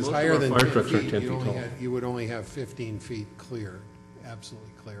 if it was Most of higher our than fire 10 trucks are feet, 10 feet tall. you would only have 15 feet clear,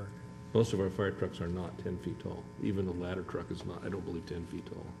 absolutely clear. Most of our fire trucks are not 10 feet tall. Even the ladder truck is not, I don't believe, 10 feet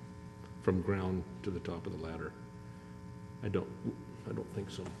tall, from ground to the top of the ladder. I don't think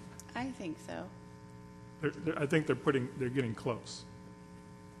so. I think so. I think they're getting close.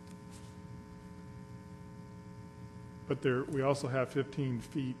 But we also have 15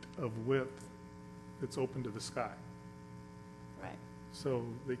 feet of width that's open to the sky. Right. So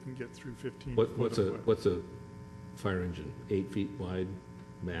they can get through 15 foot What's of a width. what's a fire engine? 8 feet wide?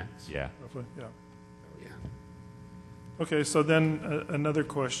 Max? Yeah. roughly, yeah. Yeah. Okay, so then another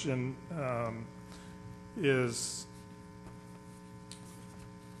question is,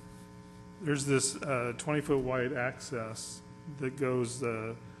 there's this 20-foot wide access that goes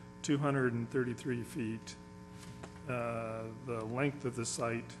 233 feet, the length of the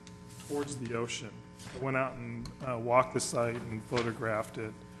site towards the ocean. I went out and walked the site and photographed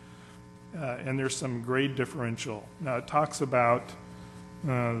it, and there's some grade differential. Now, it talks about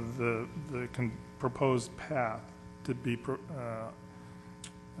the proposed path to be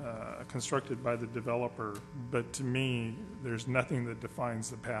constructed by the developer, but to me, there's nothing that defines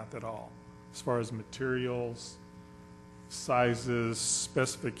the path at all, as far as materials, sizes,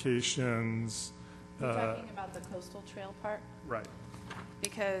 specifications. You're talking about the coastal trail part? Right.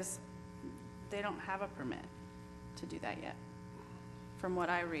 Because they don't have a permit to do that yet. From what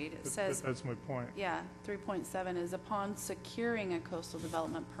I read, it says, That's my point. yeah, 3.7 is upon securing a coastal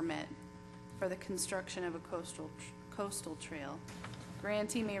development permit for the construction of a coastal trail,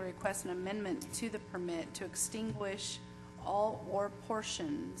 grantee may request an amendment to the permit to extinguish all or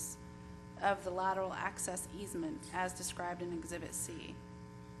portions of the lateral access easement as described in Exhibit C.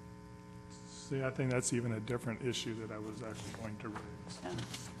 See, I think that's even a different issue that I was actually going to raise.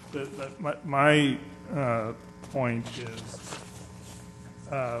 Yeah. My point is,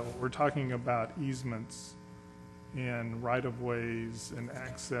 we're talking about easements and right-of-ways and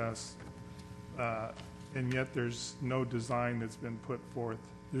access, and yet there's no design that's been put forth.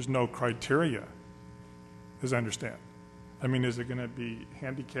 There's no criteria, as I understand. I mean, is it going to be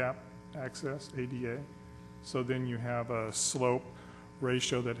handicap access, ADA? So then you have a slope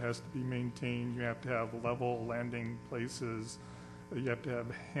ratio that has to be maintained. You have to have level landing places. You have to have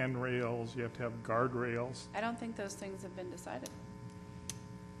handrails. You have to have guardrails. I don't think those things have been decided.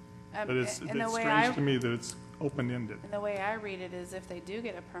 But it's and the way strange to me that it's open-ended. And the way I read it is if they do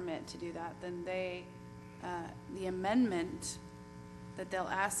get a permit to do that, then they, the amendment that they'll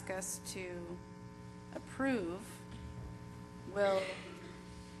ask us to approve will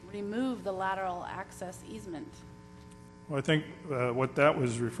remove the lateral access easement. Well, I think what that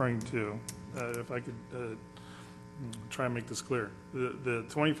was referring to, if I could try and make this clear, the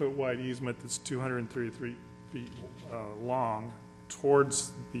 20-foot wide easement that's 233 feet long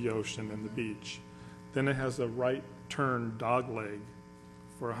towards the ocean and the beach, then it has a right turn dogleg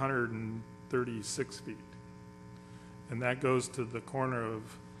for 136 feet. And that goes to the corner of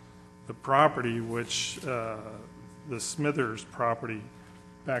the property which the Smithers property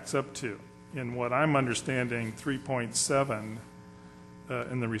backs up to. In what I'm understanding, 3.7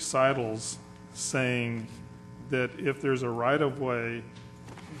 in the recitals saying that if there's a right-of-way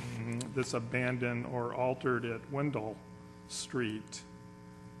that's abandoned or altered at Wendell Street,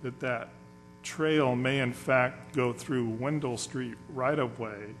 that trail may in fact go through Wendell Street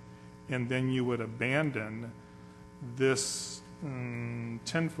right-of-way, and then you would abandon this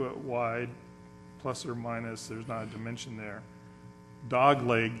 10-foot wide, plus or minus, there's not a dimension there, dog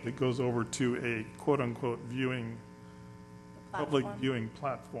leg that goes over to a quote-unquote public viewing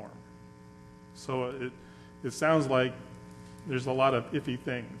platform. So it sounds like there's a lot of iffy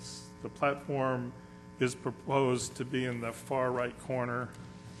things. The platform is proposed to be in the far right corner,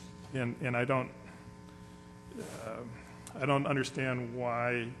 and I don't understand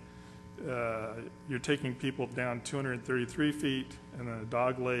why you're taking people down 233 feet and then a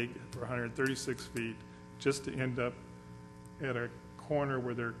dog leg for 136 feet just to end up at a corner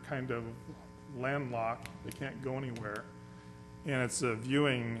where they're kind of landlocked, they can't go anywhere, and it's a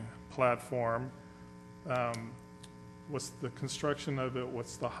viewing platform. What's the construction of it?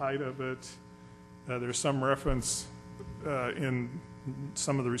 What's the height of it? There's some reference in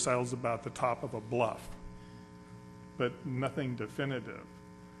some of the recitals about the top of a bluff, but nothing definitive.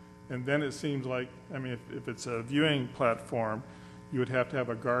 And then it seems like, I mean, if it's a viewing platform, you would have to have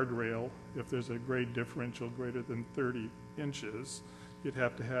a guardrail. If there's a grade differential greater than 30 inches, you'd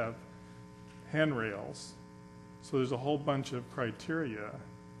have to have handrails. So there's a whole bunch of criteria.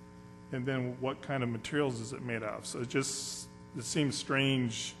 And then what kind of materials is it made of? So it seems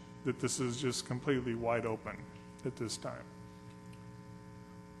strange that this is just completely wide open at this time.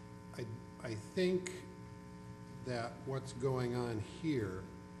 I think that what's going on here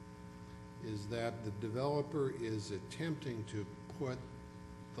is that the developer is attempting to put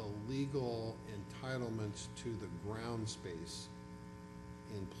the legal entitlements to the ground space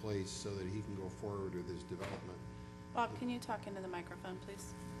in place so that he can go forward with his development. Bob, can you talk into the microphone,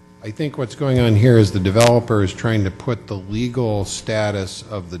 please? I think what's going on here is the developer is trying to put the legal status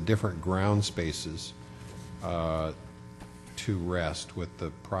of the different ground spaces to rest with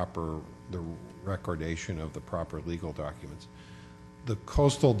the recordation of the proper legal documents. the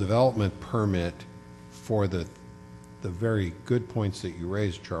coastal development permit for the very good points that you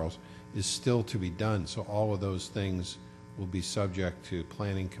raised, Charles, is still to be done. So all of those things will be subject to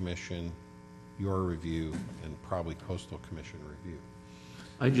Planning Commission, your review, and probably Coastal Commission review.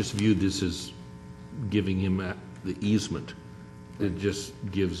 I just view this as giving him the easement. It just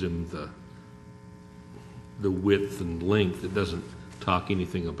gives him the width and length. It doesn't talk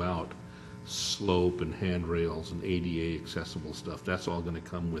anything about slope and handrails and ADA accessible stuff. That's all going to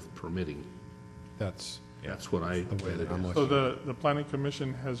come with permitting. That's What I the way read it that I'm as. So looking. the planning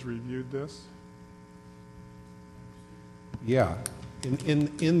commission has reviewed this? Yeah,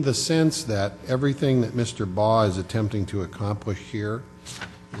 in the sense that everything that Mr. Baugh is attempting to accomplish here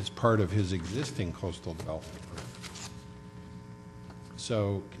is part of his existing coastal development plan.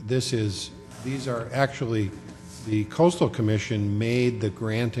 So these are actually, the Coastal Commission made the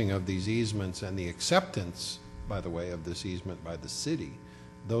granting of these easements and the acceptance, by the way, of this easement by the city.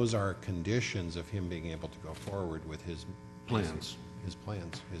 Those are conditions of him being able to go forward with his Plans.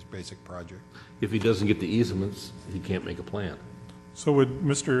 his basic project. If he doesn't get the easements, he can't make a plan. So would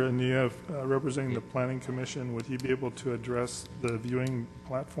Mr. Ania, representing the planning commission, would he be able to address the viewing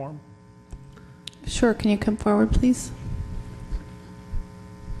platform? Sure, can you come forward, please?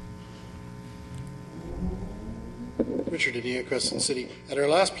 Richard Ania, Crescent City. At our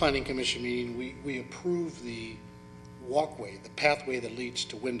last planning commission meeting, we approved the walkway, the pathway that leads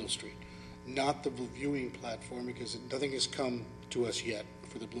to Wendell Street, not the viewing platform, because nothing has come to us yet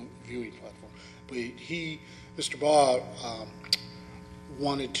for the viewing platform. But Mr. Baugh,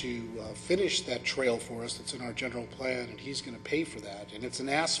 wanted to finish that trail for us that's in our general plan, and he's going to pay for that. And it's an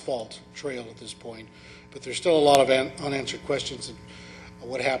asphalt trail at this point, but there's still a lot of unanswered questions of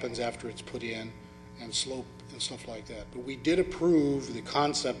what happens after it's put in, and slope and stuff like that. But we did approve the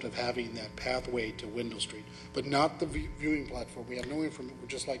concept of having that pathway to Wendell Street, but not the viewing platform. We have no information,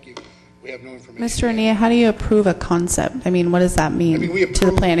 just like you, we have no information. Mr. Ania, how do you approve a concept? I mean, what does that mean we to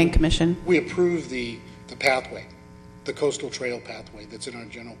the Planning Commission? We approve the pathway, the coastal trail pathway that's in our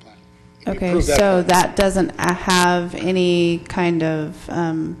general plan. We Okay, approve so part. that doesn't have any kind of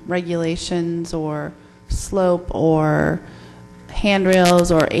regulations or slope or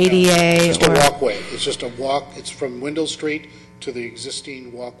handrails or ADA It's just a or... walkway. It's just a walk. It's from Wendell Street to the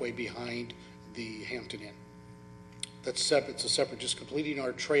existing walkway behind the Hampton Inn. That's separate. It's a separate, just completing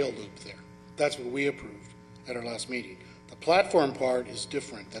our trail loop there. That's what we approved at our last meeting. The platform part is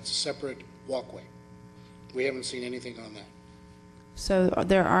different. That's a separate walkway. We haven't seen anything on that. So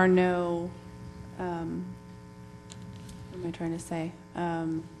there are no, what am I trying to say?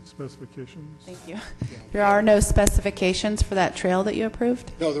 Specifications? Thank you. There are no specifications for that trail that you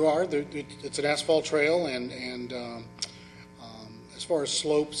approved? No, there are. It's an asphalt trail, and as far as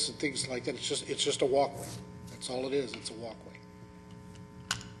slopes and things like that, it's just a walkway. That's all it is. It's a walkway.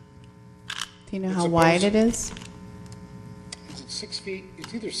 Do you know It's how wide supposed- it is? Is it 6 feet?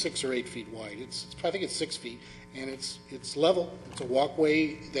 It's either 6 or 8 feet wide. I think it's 6 feet, and it's level. It's a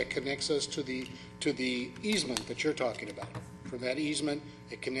walkway that connects us to the easement that you're talking about. From that easement,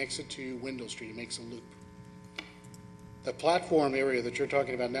 it connects it to Wendell Street. It makes a loop. The platform area that you're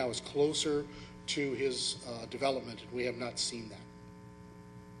talking about now is closer to his development, and we have not seen that.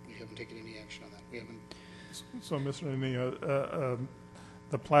 We haven't taken any action on that. We haven't. So, Mr. Ania,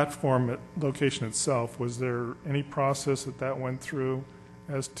 the platform location itself, was there any process that went through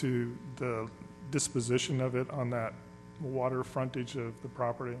as to the disposition of it on that water frontage of the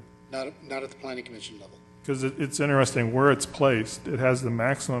property? Not at the Planning Commission level. Because it's interesting where it's placed. It has the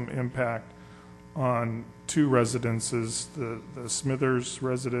maximum impact on two residences, the Smithers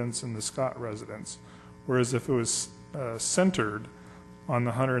residence and the Scott residence. Whereas if it was centered on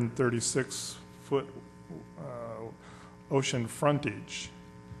the 136-foot ocean frontage,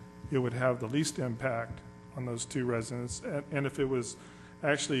 it would have the least impact on those two residences. And if it was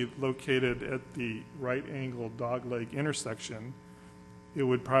actually located at the right-angle dogleg intersection, it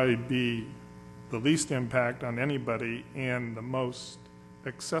would probably be the least impact on anybody and the most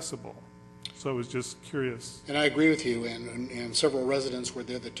accessible. So I was just curious. And I agree with you, and several residents were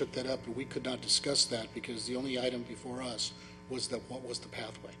there that took that up, but we could not discuss that because the only item before us was what was the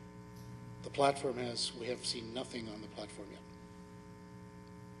pathway. The platform we have seen nothing on the platform yet.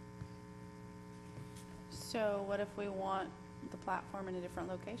 So what if we want the platform in a different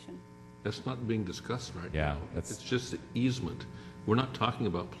location? That's not being discussed right Yeah, now. that's- It's just the easement. We're not talking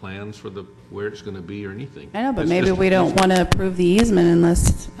about plans for where it's going to be or anything. I know, but It's maybe just we an don't easement. want to approve the easement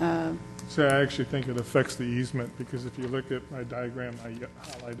unless, So I actually think it affects the easement, because if you look at my diagram, I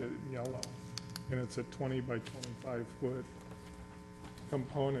highlighted it in yellow, and it's a 20 by 25 foot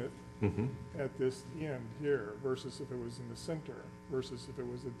component at this end here versus if it was in the center versus if it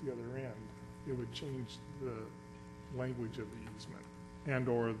was at the other end, it would change the language of the easement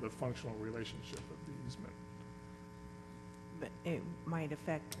and/or the functional relationship of the easement. But it might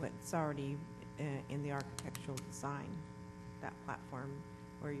affect what's already in the architectural design, that platform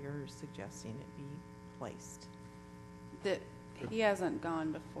where you're suggesting it be placed. He hasn't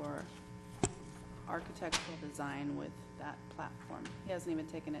gone before architectural design with that platform. He hasn't even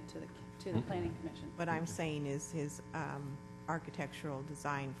taken it to the planning commission. What I'm saying is his architectural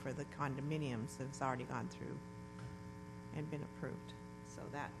design for the condominiums has already gone through and been approved. So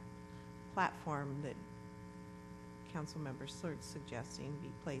that platform that Councilmember Slurt's suggesting be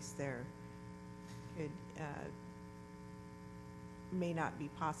placed there could, may not be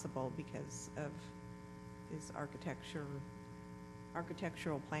possible because of his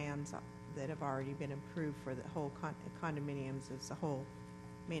architectural plans that have already been approved for the whole condominiums as a whole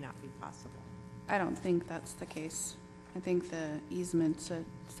may not be possible. I don't think that's the case. I think the easement's a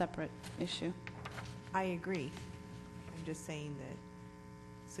separate issue. I agree. I'm just saying that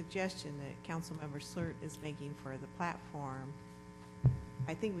suggestion that Councilmember Slurt is making for the platform,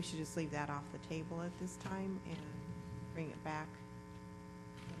 I think we should just leave that off the table at this time and bring it back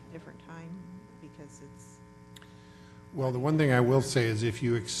at a different time because it's. Well, the one thing I will say is if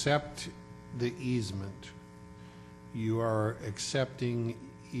you accept the easement, you are accepting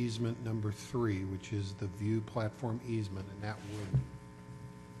easement number 3, which is the view platform easement, and that would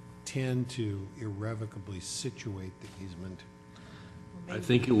tend to irrevocably situate the easement. I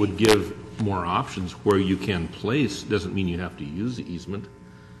think it would give more options where you can place, doesn't mean you have to use the easement.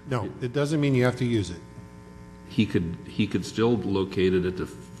 No, it doesn't mean you have to use it. He could still locate it at the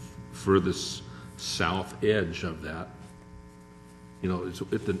furthest south edge of that. You know,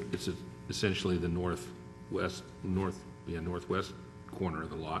 it's essentially the northwest corner of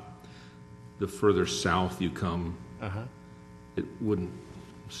the lot. The further south you come, it wouldn't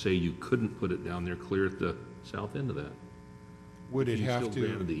say you couldn't put it down there clear at the south end of that. Would it You have still to,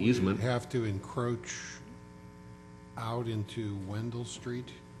 granted the would easement. it have to encroach out into Wendell Street?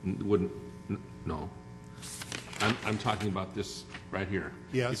 Wouldn't, no. I'm talking about this right here.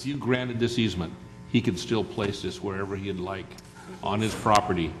 Yes. If you granted this easement, he could still place this wherever he'd like on his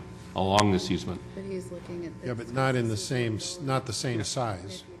property along this easement. But he's looking at this. Yeah, but not in the same, not the same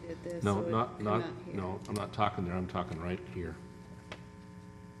size. If you did this, No, it would not, come out here. no, I'm not talking there, I'm talking right here.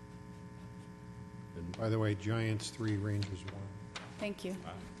 By the way, Giants 3, Rangers 1. Thank you.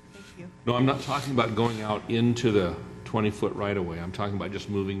 Thank you. No, I'm not talking about going out into the 20-foot right-of-way. I'm talking about just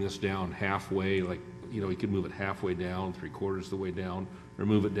moving this down halfway, like, you know, you could move it halfway down, 3/4 of the way down, or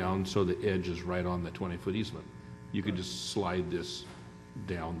move it down so the edge is right on the 20-foot easement. You could just slide this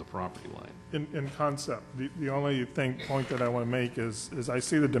down the property line. In concept, the only point that I want to make is I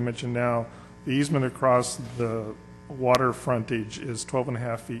see the dimension now. The easement across the water frontage is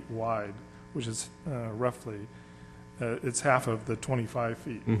 12.5 feet wide, which is roughly, it's half of the 25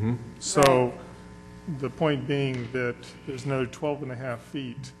 feet. So the point being that there's another 12.5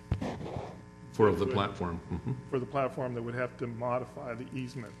 feet For the platform. for the platform that would have to modify the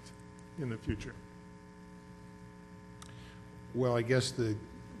easement in the future. Well, I guess the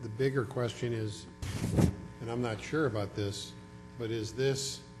bigger question is, and I'm not sure about this, but is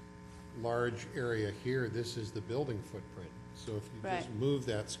this large area here, this is the building footprint. So if you just Right. move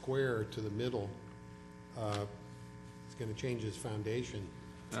that square to the middle, it's going to change its foundation.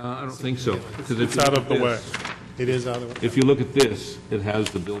 I don't think so. Because if It's you out look of at the way. this- It is out of the way. If you look at this, it has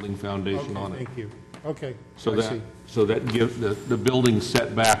the building foundation on Okay, it. thank you. Okay, So I that, see. so that gives, the building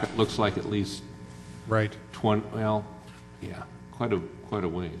setback, it looks like at least Right. 20, well, yeah, quite a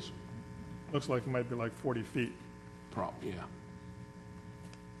ways, Looks like it might be like 40 feet. yeah.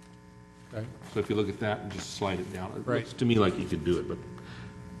 Okay. So if you look at that and just slide it down, it Right. looks to me like you could do it, but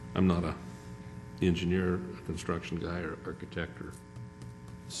I'm not a engineer, a construction guy, or architect, or,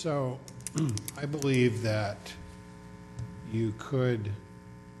 So I believe that you could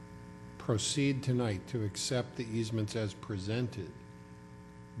proceed tonight to accept the easements as presented,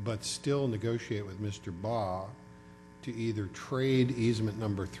 but still negotiate with Mr. Baugh to either trade easement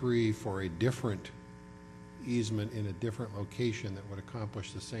number 3 for a different easement in a different location that would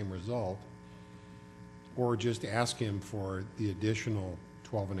accomplish the same result, or just ask him for the additional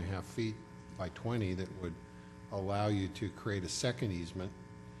 12.5 feet by 20 that would allow you to create a second easement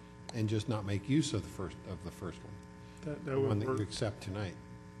and just not make use of the first one, That the one would that you work. accept tonight.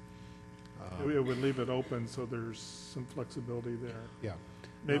 It would leave it open so there's some flexibility there, Yeah.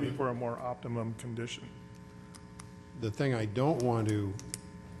 maybe for a more optimum condition. The thing I don't want to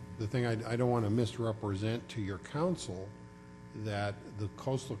misrepresent to your council that the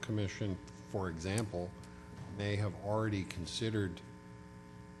Coastal Commission, for example, may have already considered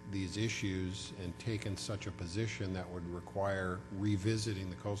these issues and taken such a position that would require revisiting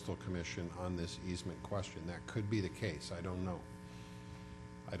the Coastal Commission on this easement question. That could be the case. I don't know.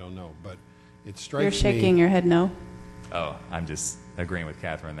 I don't know, but it strikes me... You're shaking your head no? Oh, I'm just agreeing with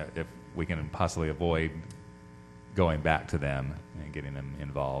Catherine that if we can possibly avoid going back to them and getting them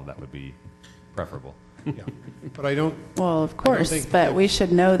involved, that would be preferable. Yeah, but I don't... Well, of course, think but that- we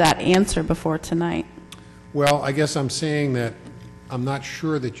should know that answer before tonight. Well, I guess I'm saying that I'm not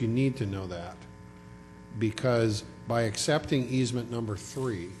sure that you need to know that, because by accepting easement number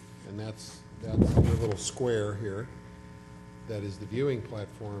 3, and that's the little square here, that is the viewing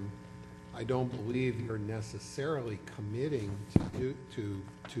platform, I don't believe you're necessarily committing to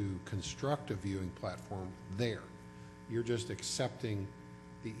construct a viewing platform there. You're just accepting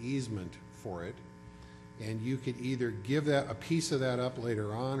the easement for it, and you could either give that a piece of that up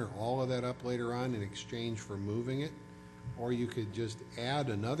later on or all of that up later on in exchange for moving it, or you could just add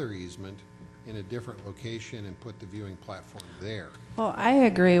another easement in a different location and put the viewing platform there. Well, I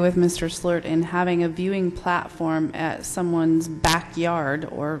agree with Mr. Slurt in having a viewing platform at someone's backyard,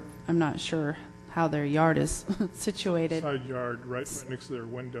 or I'm not sure how their yard is situated. Side yard, right next to their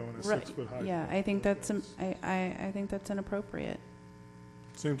window in a Right. 6-foot-high. Yeah, I think that's I think that's inappropriate.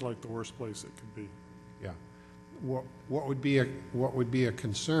 Seems like the worst place it could be. Yeah. What would be a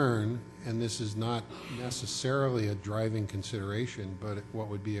concern, and this is not necessarily a driving consideration, but what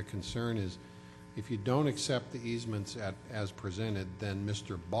would be a concern is if you don't accept the easements as presented, then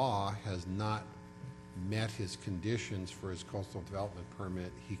Mr. Baugh has not met his conditions for his coastal development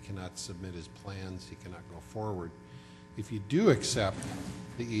permit. He cannot submit his plans. He cannot go forward. If you do accept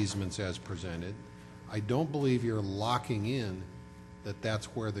the easements as presented, I don't believe you're locking in that that's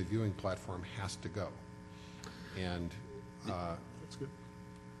where the viewing platform has to go. And That's good.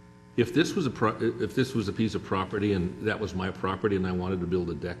 If this was a piece of property and that was my property and I wanted to build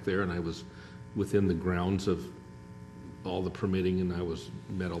a deck there and I was within the grounds of all the permitting and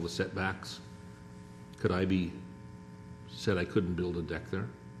I met all the setbacks, could I be said I couldn't build a deck there?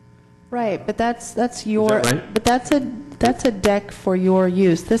 Right, but that's your right? but that's a deck for your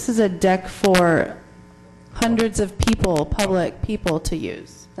use. This is a deck for hundreds of people, public people to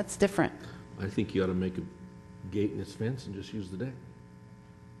use. That's different. I think you ought to make a gate in its fence and just use the deck.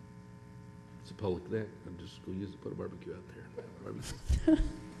 It's a public deck. I'd just go use it, put a barbecue out there.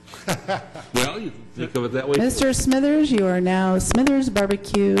 Well, you think of it that way. Mr. Smithers, you are now Smithers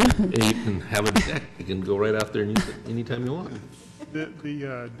Barbecue. And you can have a deck. You can go right out there and use it anytime you want. The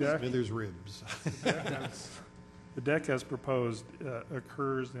deck, Smithers ribs. the deck as proposed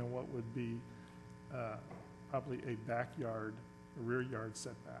occurs in what would be probably a backyard, a rear yard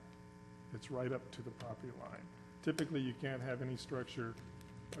setback. It's right up to the property line. Typically, you can't have any structure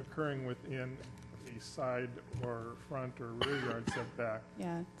occurring within a side or front or rear yard setback.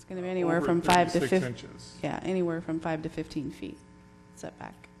 Yeah, it's going to be anywhere over from 5 to 36 15. inches. Yeah, anywhere from 5 to 15 feet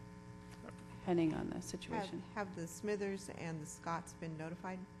setback, depending on the situation. Have the Smithers and the Scotts been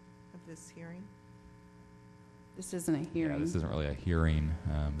notified of this hearing? This isn't a Yeah, hearing. this isn't really a hearing.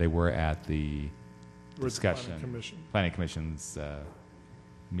 They were at the Where's the planning discussion. commission? Planning Commission's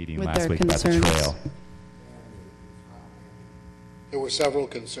meeting With last their week about the concerns. trail. There were several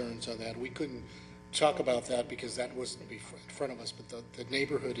concerns on that. We couldn't talk about that because that wasn't in front of us, but the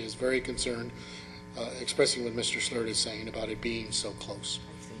neighborhood is very concerned, expressing what Mr. Slurt is saying about it being so close.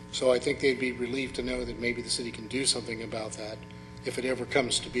 So I think they'd be relieved to know that maybe the city can do something about that, if it ever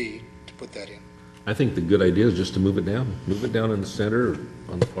comes to be, to put that in. I think the good idea is just to move it down. Move it down in the center or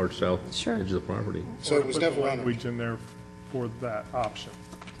on the far south Sure. edge of the property. So Or it was put the never on. language in there for that option.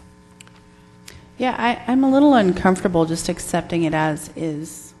 Yeah, I'm a little uncomfortable just accepting it as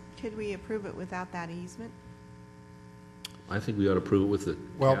is. Could we approve it without that easement? I think we ought to approve it with the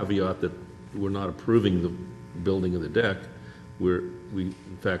Well- caveat that we're not approving the building of the deck. In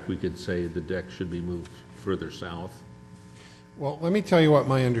fact, we could say the deck should be moved further south. Well, let me tell you what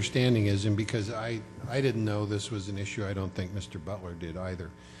my understanding is, and because I didn't know this was an issue, I don't think Mr. Butler did either.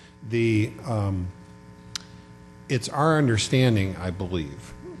 It's our understanding, I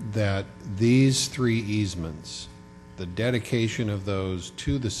believe, that these 3 easements, the dedication of those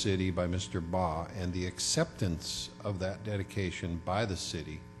to the city by Mr. Baugh and the acceptance of that dedication by the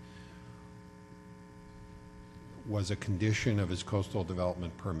city was a condition of his coastal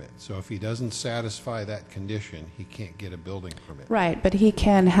development permit. So if he doesn't satisfy that condition, he can't get a building permit. Right, but he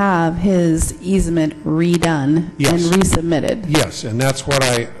can have his easement redone Yes. and resubmitted. Yes, and that's what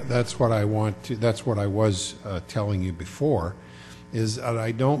I was telling you before, is that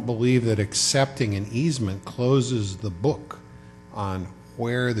I don't believe that accepting an easement closes the book on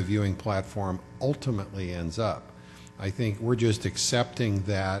where the viewing platform ultimately ends up. I think we're just accepting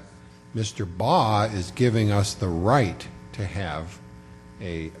that Mr. Baugh is giving us the right to have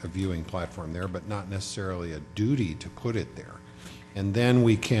a viewing platform there, but not necessarily a duty to put it there. And then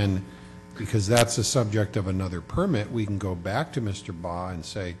we can, because that's the subject of another permit, we can go back to Mr. Baugh and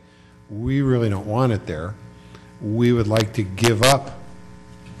say, we really don't want it there. We would like to give up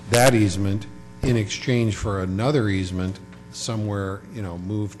that easement in exchange for another easement somewhere, you know,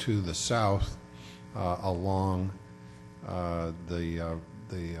 move to the south along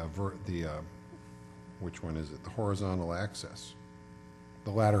which one is it? The horizontal access,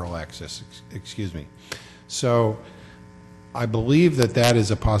 the lateral access, excuse me. So I believe that that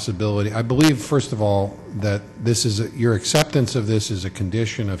is a possibility. I believe, first of all, that this is your acceptance of this is a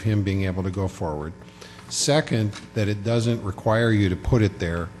condition of him being able to go forward. Second, that it doesn't require you to put it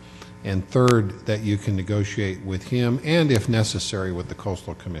there. And third, that you can negotiate with him and, if necessary, with the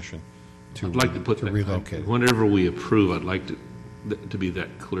Coastal Commission to I'd like to put that, relocate. whenever we approve, I'd like to be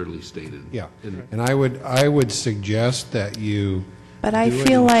that clearly stated. Yeah, and I would suggest that you But I do it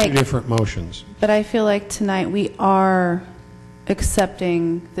feel in like, two different motions. but I feel like tonight we are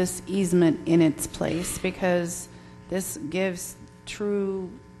accepting this easement in its place because this gives true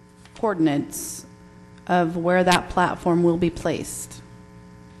coordinates of where that platform will be placed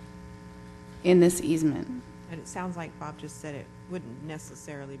in this easement. And it sounds like Bob just said it wouldn't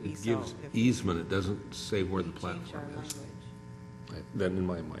necessarily be It so. gives if we easement, it doesn't say where the change our platform is. language. Then in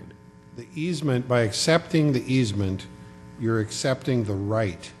my mind. The easement, by accepting the easement, you're accepting the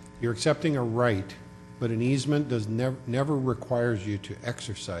right. You're accepting a right, but an easement never requires you to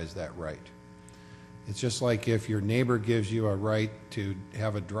exercise that right. It's just like if your neighbor gives you a right to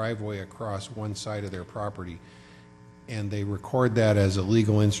have a driveway across one side of their property, and they record that as a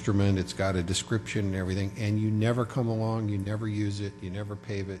legal instrument, it's got a description and everything, and you never come along, you never use it, you never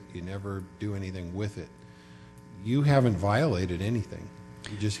pave it, you never do anything with it. You haven't violated anything.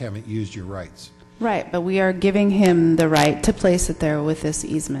 You just haven't used your rights. Right, but we are giving him the right to place it there with this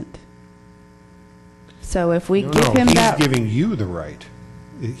easement. So if we give him that... He's giving you the right.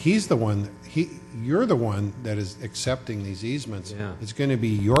 He's the one, you're the one that is accepting these easements. Yeah. It's going to be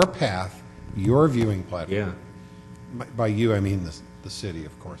your path, your viewing platform. Yeah. By you, I mean the city,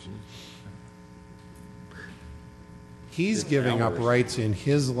 of course. He's giving up rights in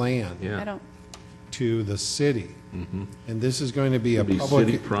his land Yeah. I don't... to the city. And this is going to be a It'd be public...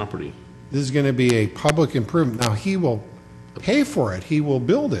 city property. This is going to be a public improvement. Now, he will pay for it, he will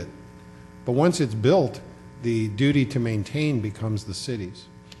build it, but once it's built, the duty to maintain becomes the city's.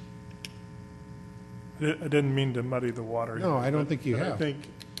 I didn't mean to muddy the water. No, here, I don't but- think you but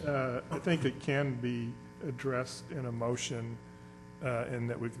have. I think it can be addressed in a motion, and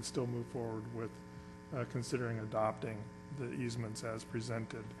that we can still move forward with considering adopting the easements as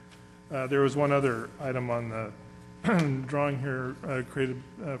presented. There was one other item on the drawing here created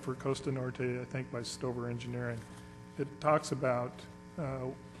for Costa Norte, I think by Stover Engineering. It talks about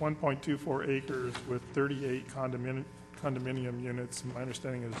 1.24 acres with 38 condominium units. My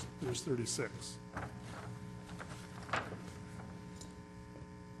understanding is there's 36.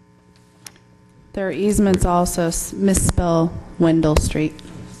 Their easements also misspell Wendell Street.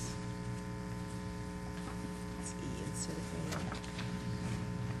 It's E instead of A.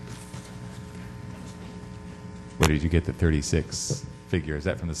 Where did you get the 36 figure? Is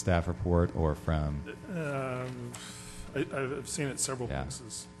that from the staff report or from? I've seen it several Yeah.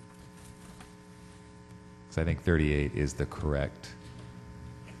 places. Because I think 38 is the correct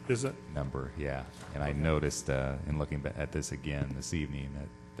Is it? number, yeah. And I noticed in looking at this again this evening that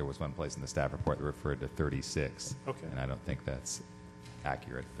there was one place in the staff report that referred to 36. Okay. And I don't think that's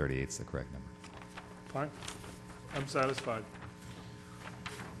accurate. 38 is the correct number. Fine. I'm satisfied.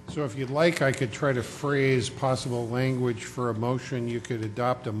 So if you'd like, I could try to phrase possible language for a motion. You could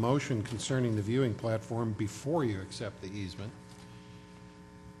adopt a motion concerning the viewing platform before you accept the easement.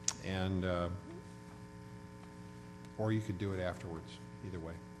 And, or you could do it afterwards, either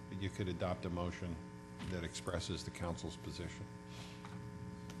way. But you could adopt a motion that expresses the council's position.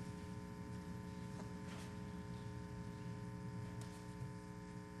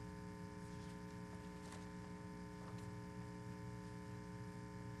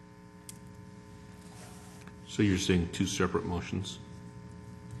 So you're saying two separate motions?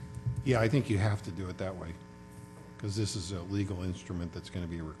 Yeah, I think you have to do it that way, because this is a legal instrument that's going to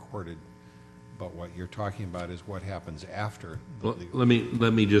be recorded. But what you're talking about is what happens after the Well, legal.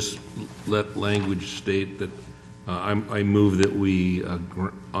 let me just let language state that I move that we,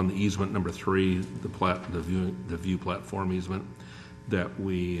 on the easement number 3, the view platform easement, that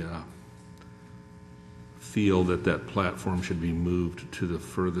we feel that that platform should be moved to the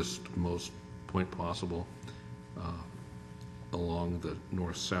furthest most point possible along the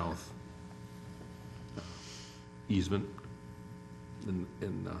north-south easement.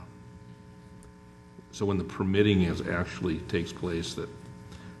 And so when the permitting actually takes place, that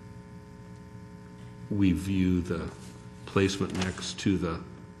we view the placement next to the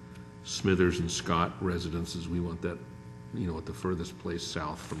Smithers and Scott residences, we want that, at the furthest place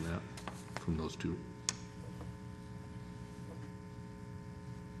south from those two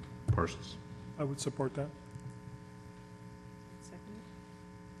parcels. I would support that.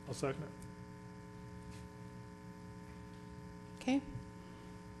 I'll second it. Okay.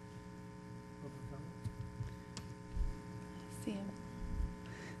 See him.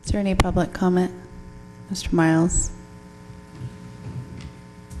 Is there any public comment? Mr. Miles?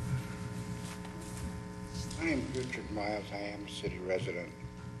 I am Richard Miles. I am a city resident.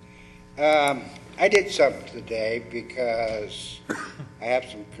 I did something today because I have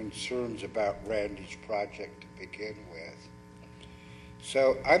some concerns about Randy's project to begin with.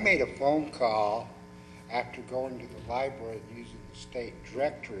 So I made a phone call after going to the library and using the state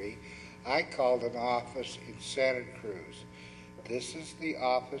directory. I called an office in Santa Cruz. This is the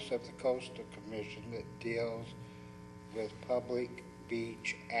office of the Coastal Commission that deals with public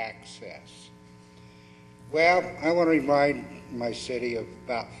beach access. Well, I want to remind my city of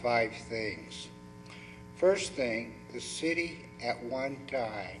about 5 things. First thing, the city at one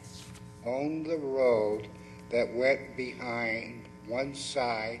time owned the road that went behind one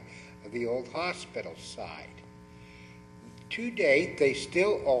side of the old hospital side. To date, they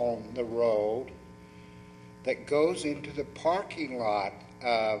still own the road that goes into the parking lot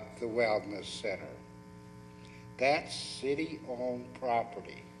of the Wellness Center. That's city-owned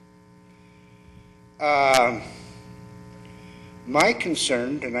property. My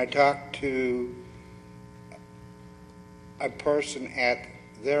concern, and I talked to a person at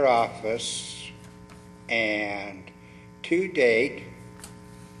their office, and to date,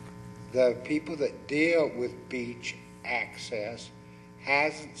 the people that deal with beach access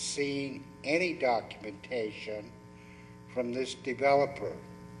hasn't seen any documentation from this developer.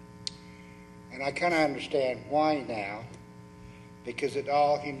 And I kind of understand why now, because it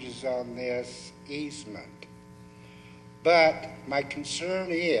all hinges on this easement. But my concern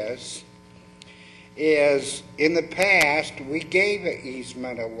is in the past, we gave an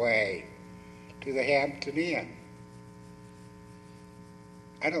easement away to the Hampton Inn.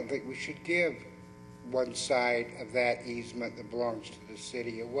 I don't think we should give one side of that easement that belongs to the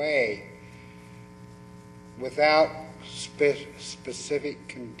city away without specific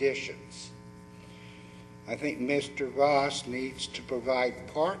conditions. I think Mr. Voss needs to provide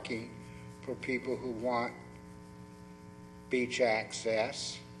parking for people who want beach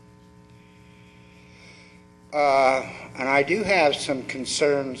access. And I do have some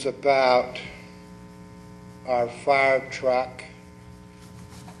concerns about our fire truck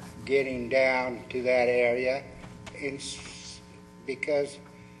getting down to that area because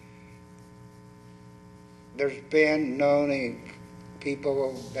there's been known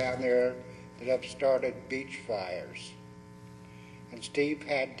people down there that have started beach fires. And Steve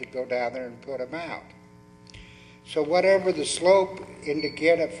had to go down there and put them out. So whatever the slope in to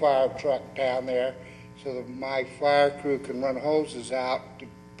get a fire truck down there so that my fire crew can run hoses out to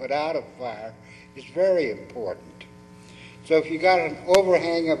put out a fire is very important. So if you got an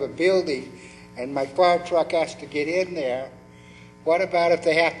overhang of a building and my fire truck has to get in there, what about if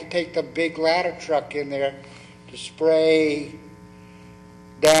they have to take the big ladder truck in there to spray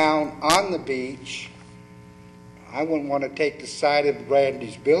down on the beach? I wouldn't want to take the side of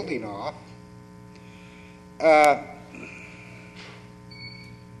Randy's building off. And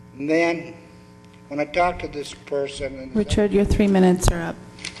then when I talked to this person... And Richard, your 3 minutes are up.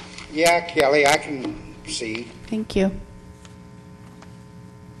 Yeah, Kelly, I can see. Thank you.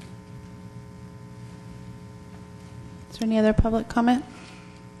 Is there any other public comment?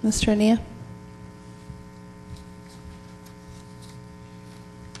 Mr. Ania?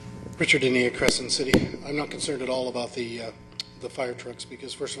 Richard Ania, Crescent City. I'm not concerned at all about the fire trucks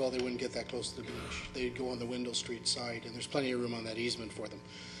because, first of all, they wouldn't get that close to the beach. They'd go on the Wendell Street side, and there's plenty of room on that easement for them.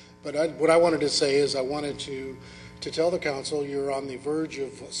 But what I wanted to say is I wanted to tell the council you're on the verge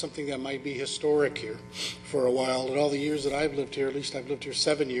of something that might be historic here for a while. In all the years that I've lived here, at least I've lived here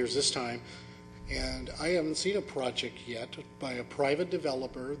 7 years this time, and I haven't seen a project yet by a private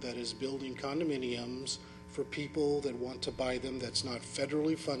developer that is building condominiums for people that want to buy them that's not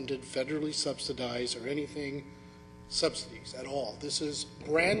federally funded, federally subsidized, or anything subsidies at all. This is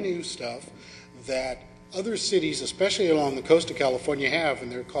brand new stuff that other cities, especially along the coast of California, have,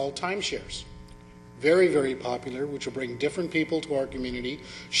 and they're called timeshares. very, very popular, which will bring different people to our community,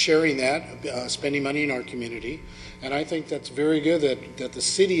 sharing that, spending money in our community. And I think that's very good that the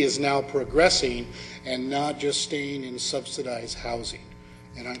city is now progressing and not just staying in subsidized housing.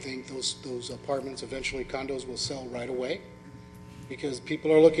 And I think those apartments, eventually condos, will sell right away because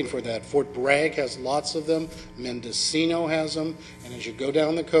people are looking for that. Fort Bragg has lots of them. Mendocino has them. And as you go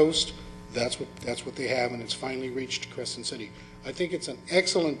down the coast, that's what they have, and it's finally reached Crescent City. I think it's an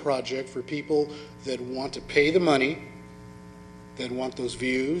excellent project for people that want to pay the money, that want those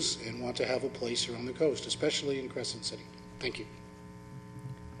views, and want to have a place here on the coast, especially in Crescent City. Thank you.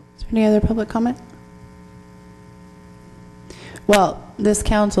 Is there any other public comment? Well, this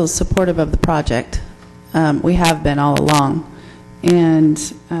council is supportive of the project. We have been all along. And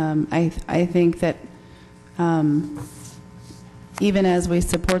I think that even as we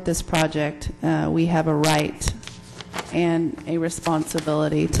support this project, we have a right and a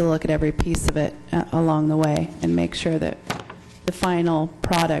responsibility to look at every piece of it along the way and make sure that the final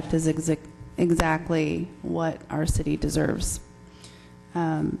product is exactly what our city deserves.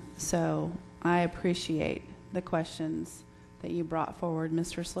 So I appreciate the questions that you brought forward,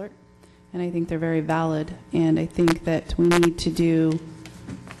 Mr. Slurt, and I think they're very valid, and I think that we need to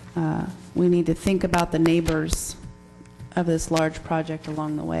think about the neighbors of this large project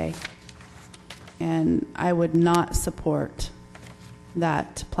along the way. And I would not support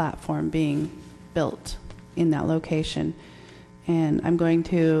that platform being built in that location. And I'm going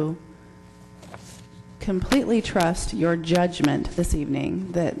to completely trust your judgment this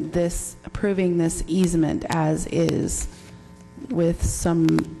evening that approving this easement as is with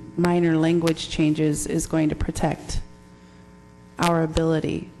some minor language changes is going to protect our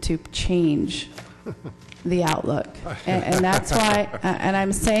ability to change the outlook. And that's why, and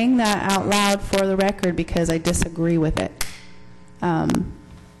I'm saying that out loud for the record because I disagree with it.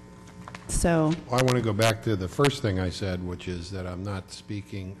 So I want to go back to the first thing I said, which is that I'm not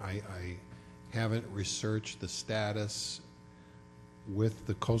speaking, I haven't researched the status with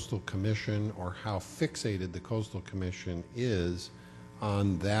the Coastal Commission or how fixated the Coastal Commission is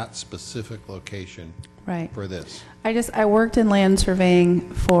on that specific location right. for this. I worked in land surveying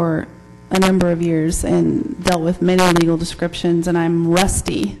for a number of years and dealt with many legal descriptions, and I'm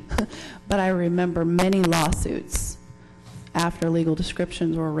rusty, but I remember many lawsuits after legal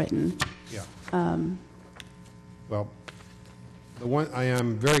descriptions were written. Yeah. Well, I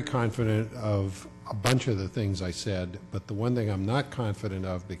am very confident of a bunch of the things I said, but the one thing I'm not confident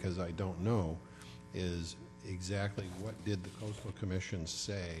of, because I don't know, is exactly what did the Coastal Commission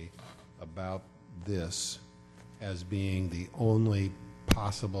say about this as being the only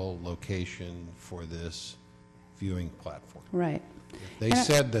possible location for this viewing platform. Right. If they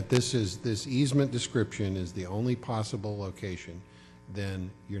said that this easement description is the only possible location, then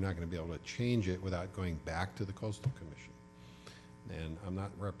you're not going to be able to change it without going back to the Coastal Commission. And I'm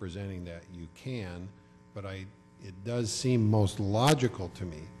not representing that you can, but it does seem most logical to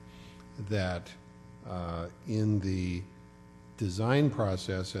me that in the design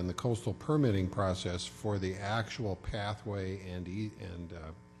process and the coastal permitting process for the actual pathway and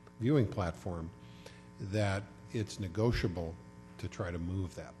viewing platform, that it's negotiable to try to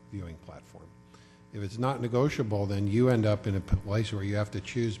move that viewing platform. If it's not negotiable, then you end up in a place where you have to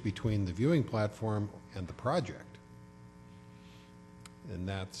choose between the viewing platform and the project. And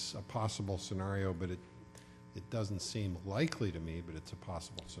that's a possible scenario, but it doesn't seem likely to me, but it's a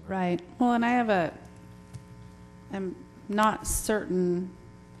possible scenario. Right. Well, and I'm not certain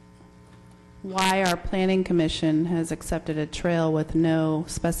why our planning commission has accepted a trail with no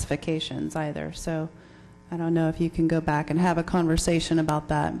specifications either. So I don't know if you can go back and have a conversation about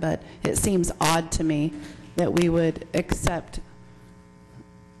that, but it seems odd to me that we would accept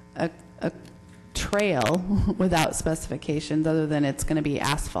a trail without specifications other than it's going to be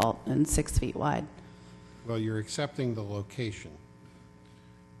asphalt and 6 feet wide. Well, you're accepting the location.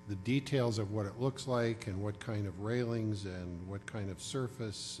 The details of what it looks like and what kind of railings and what kind of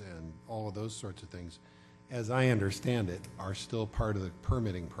surface and all of those sorts of things, as I understand it, are still part of the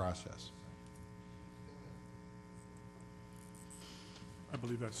permitting process. I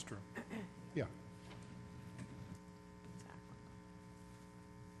believe that's true. Yeah.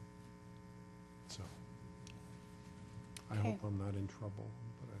 So, I Okay. hope I'm not in trouble,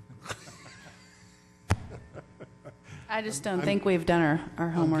 but I just don't think we've done our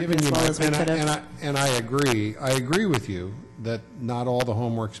homework giving as you well my- as we could have. And I agree. I agree with you that not all the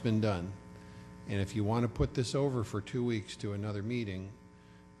homework's been done. And if you want to put this over for 2 weeks to another meeting,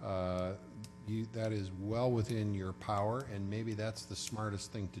 that is well within your power, and maybe that's the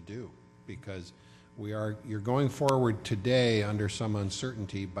smartest thing to do, because You're going forward today under some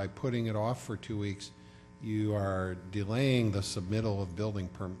uncertainty. By putting it off for 2 weeks, you are delaying the submittal of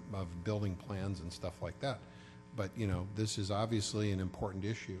building plans and stuff like that. But, you know, this is obviously an important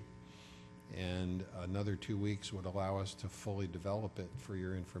issue, and another 2 weeks would allow us to fully develop it for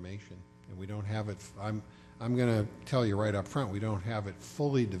your information. And we don't have it, I'm going to tell you right up front, we don't have it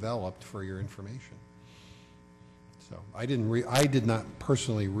fully developed for your information. So I did not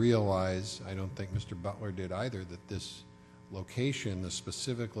personally realize, I don't think Mr. Butler did either, that this location, the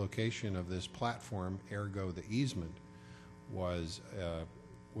specific location of this platform, ergo the easement, was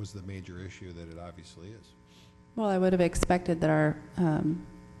the major issue that it obviously is. Well, I would have expected that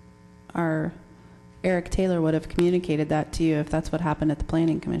our Eric Taylor would have communicated that to you if that's what happened at the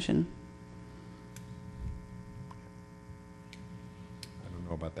Planning Commission. I don't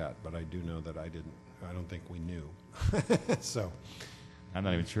know about that, but I do know that I don't think we knew. So I'm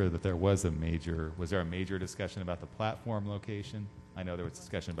not even sure that was there a major discussion about the platform location? I know there was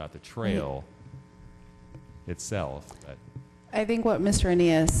discussion about the trail itself, but I think what Mr.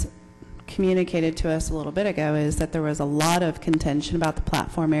 Aeneas communicated to us a little bit ago is that there was a lot of contention about the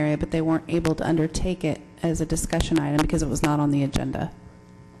platform area, but they weren't able to undertake it as a discussion item because it was not on the agenda.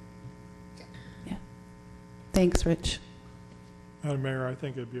 Yeah. Thanks, Rich. Madam Mayor, I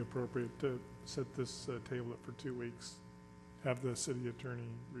think it'd be appropriate to set this, table it for 2 weeks, have the city attorney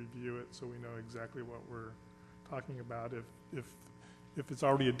review it so we know exactly what we're talking about. If it's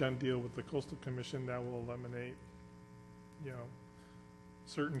already a done deal with the Coastal Commission, that will eliminate, you know,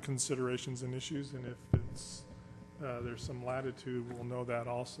 certain considerations and issues, and if it's there's some latitude, we'll know that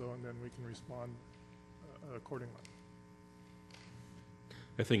also, and then we can respond accordingly.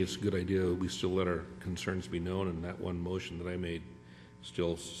 I think it's a good idea we still let our concerns be known, and that one motion that I made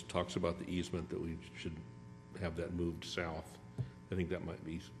still talks about the easement, that we should have that moved south. I think that might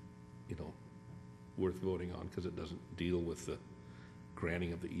be, you know, worth voting on, because it doesn't deal with the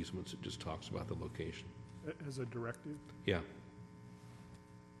granting of the easements, it just talks about the location. As a directive? Yeah.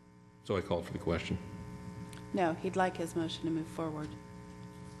 So I called for the question. No, he'd like his motion to move forward.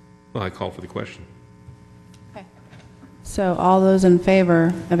 Well, I called for the question. Okay. So all those in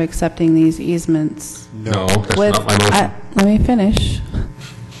favor of accepting these easements? No, that's with, not my motion. let me finish.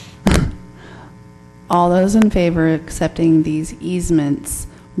 All those in favor of accepting these easements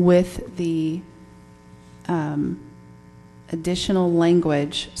with the additional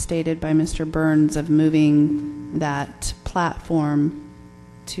language stated by Mr. Burns of moving that platform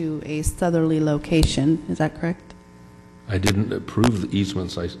to a southerly location, is that correct? I didn't approve the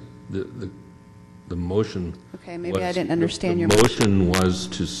easements. The motion. Okay, maybe I didn't understand your motion. The motion was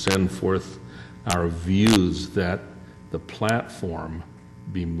to send forth our views that the platform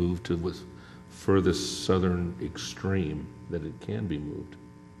be moved to the furthest southern extreme that it can be moved.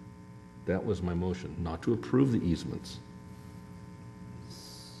 That was my motion, not to approve the easements.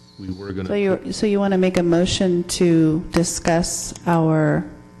 We were going to. So you want to make a motion to discuss our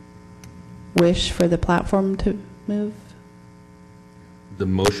wish for the platform to move? The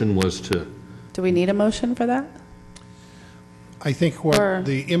motion was to. Do we need a motion for that? I think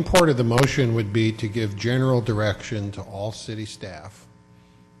the import of the motion would be to give general direction to all city staff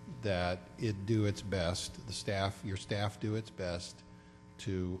that it do its best, your staff do its best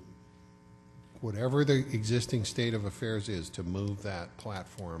to, whatever the existing state of affairs is, to move that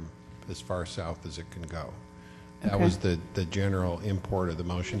platform as far south as it can go. That was the general import of the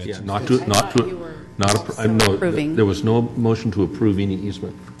motion. Yeah, there was no motion to approve any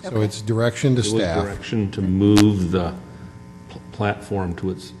easement. So it's direction to staff. It was direction to move the platform to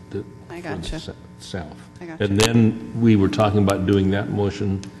its south. I gotcha. And then we were talking about doing that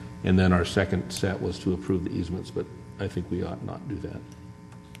motion, and then our second set was to approve the easements, but I think we ought not do that.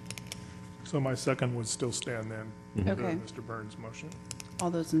 So my second would still stand then. Okay. Mr. Burns' motion.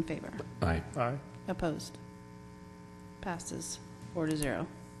 All those in favor? Aye. Aye. Opposed? Passes 4-0.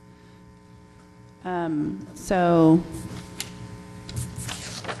 So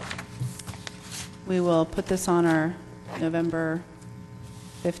we will put this on our November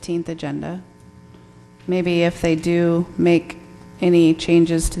 15th agenda. Maybe if they do make any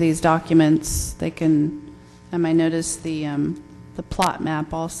changes to these documents, they can, I might notice the plot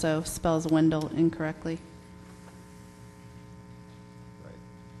map also spells Wendell incorrectly.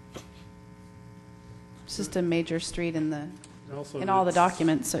 It's just a major street in all the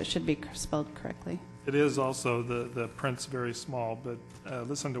documents, so it should be spelled correctly. It is also, the print's very small, but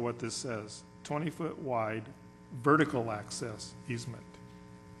listen to what this says. 20-foot wide vertical access easement.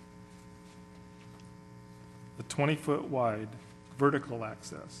 The 20-foot wide vertical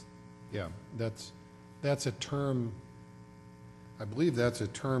access. Yeah, that's a term, I believe that's a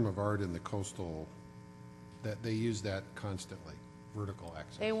term of art in the coastal That they use that constantly, vertical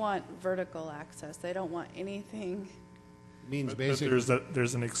access. They want vertical access. They don't want anything. Means But basically,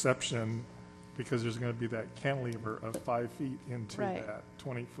 there's an exception, because there's going to be that cantilever of 5 feet into Right. that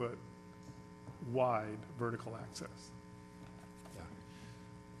 20-foot wide vertical access. yeah.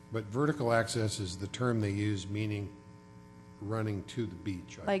 But vertical access is the term they use, meaning running to the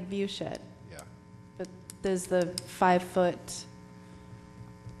beach. Like view shed. Yeah. But does the 5-foot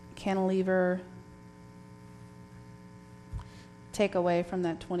cantilever take away from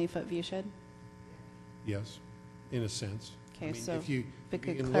that 20-foot view shed? Yes, in a sense. Okay, I mean, so if you we if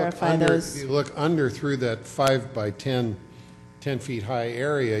you could can look clarify under- those. If you look under through that 5 by 10 feet high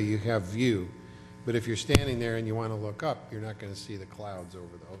area, you have view. But if you're standing there and you want to look up, you're not going to see the clouds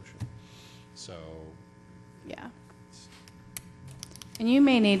over the ocean. So, Yeah. And you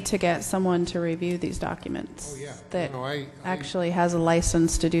may need to get someone to review these documents. oh, yeah. That No, actually has a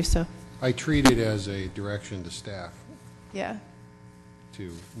license to do so. I treat it as a direction to staff Yeah.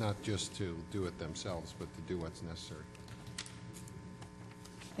 to, not just to do it themselves, but to do what's necessary.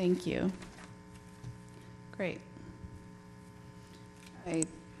 Thank you. Great.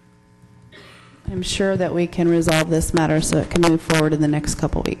 I'm sure that we can resolve this matter so it can move forward in the next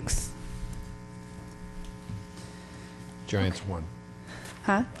couple weeks. Giants won.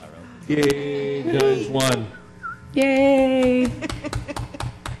 Huh? Yay, Giants won. Yay!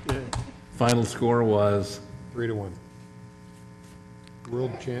 Final score was 3-1.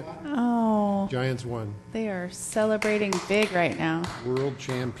 World champ, Oh, Giants won. they are celebrating big right now. World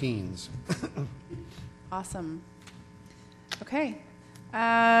champions. Awesome. Okay.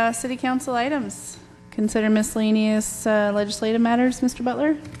 City council items. Consider miscellaneous legislative matters, Mr.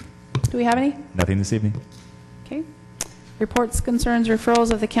 Butler. Do we have any? Nothing this evening. Okay. Reports, concerns,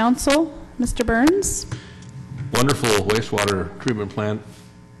 referrals of the council. Mr. Burns? wonderful wastewater treatment plant.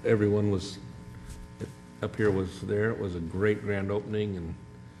 Everyone was, up here was there. It was a great grand opening, and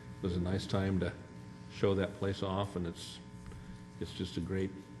it was a nice time to show that place off, and it's just a great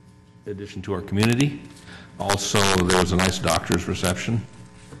addition to our community. Also, there was a nice doctor's reception.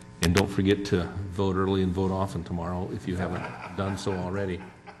 And don't forget to vote early and vote often tomorrow if you haven't done so already.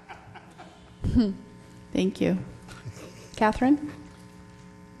 Thank you. Catherine?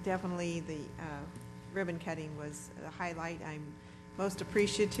 Definitely the ribbon cutting was the highlight. I'm most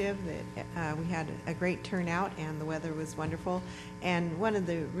appreciative that we had a great turnout and the weather was wonderful. And one of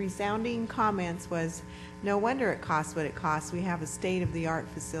the resounding comments was, no wonder it costs what it costs. We have a state-of-the-art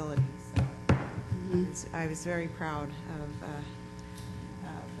facility. So I was very proud of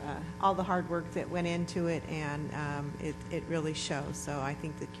all the hard work that went into it, and it really shows. So I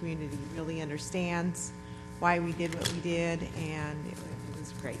think the community really understands why we did what we did, and it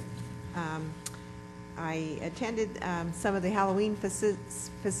was great. I attended some of the Halloween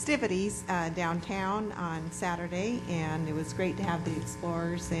festivities downtown on Saturday, and it was great to have the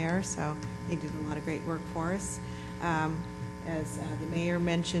explorers there, so they did a lot of great work for us. As the mayor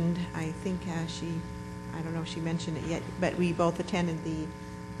mentioned, I think I don't know if she mentioned it yet, but we both attended the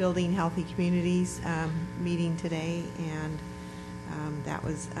Building Healthy Communities meeting today, and that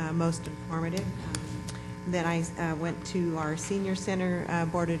was most informative. Then I went to our Senior Center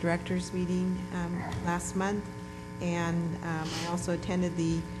Board of Directors meeting last month, and I also attended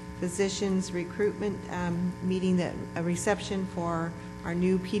the physicians recruitment meeting, a reception for our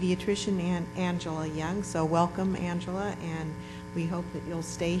new pediatrician, Angela Young. So welcome, Angela, and we hope that you'll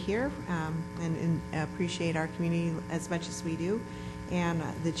stay here and appreciate our community as much as we do. And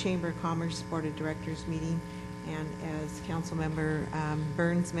the Chamber of Commerce Board of Directors meeting, and as Councilmember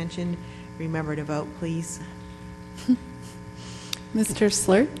Burns mentioned, remember to vote, please. Mr.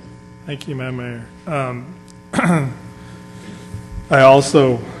 Slurt? Thank you, Madam Mayor. I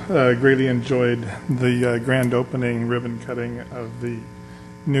also greatly enjoyed the grand opening ribbon cutting of the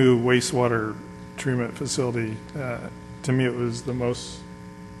new wastewater treatment facility. To me, it was the most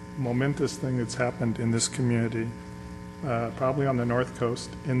momentous thing that's happened in this community, probably on the North Coast,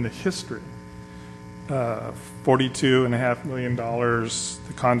 in the history. $42.5 million,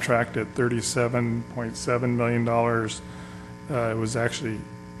 the contract at $37.7 million. It was actually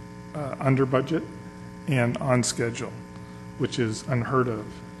under budget and on schedule, which is unheard of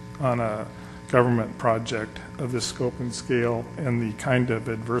on a government project of this scope and scale and the kind of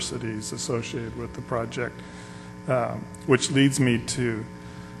adversities associated with the project, which leads me to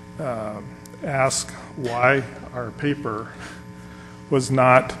ask why our paper was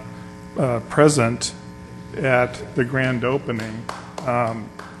not present at the grand opening. To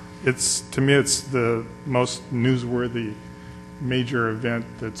me, it's the most newsworthy major event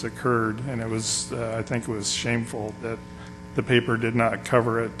that's occurred, and it was, I think it was shameful that the paper did not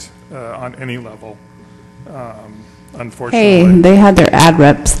cover it on any level. Hey, unfortunately. they had their ad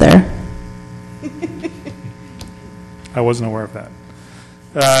reps there. I wasn't aware of that.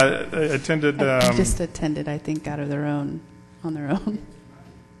 I attended, Just attended, I think, on their own.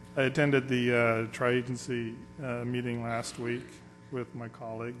 I attended the tri-agency meeting last week with my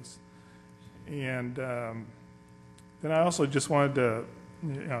colleagues. And then I also just wanted to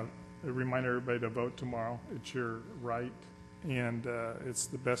remind everybody to vote tomorrow. It's your right, and it's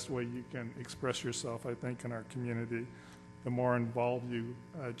the best way you can express yourself, I think, in our community. The more involved you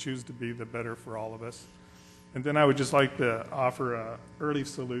choose to be, the better for all of us. And then I would just like to offer an early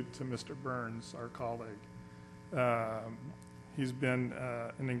salute to Mr. Burns, our colleague. He's been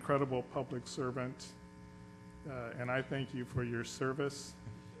an incredible public servant, and I thank you for your service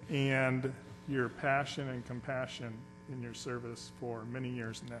and your passion and compassion in your service for many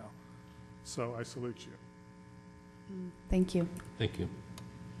years now. So I salute you. Thank you. Thank you.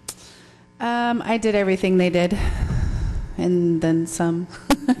 I did everything they did, and then some.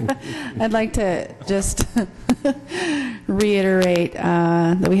 I'd like to just reiterate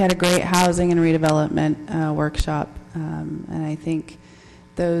that we had a great housing and redevelopment workshop, and I think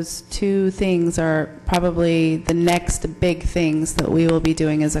those two things are probably the next big things that we will be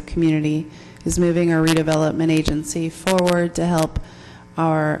doing as a community, is moving our redevelopment agency forward to help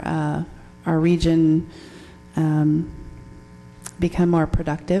our region become more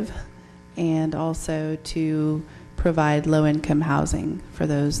productive, and also to provide low-income housing for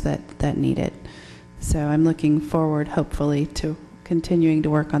those that need it. So I'm looking forward, hopefully, to continuing to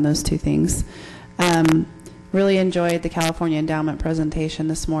work on those two things. Really enjoyed the California Endowment presentation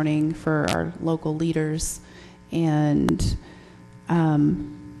this morning for our local leaders, and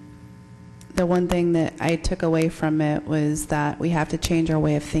the one thing that I took away from it was that we have to change our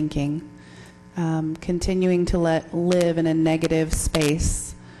way of thinking. Continuing to live in a negative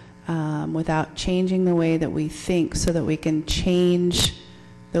space without changing the way that we think, so that we can change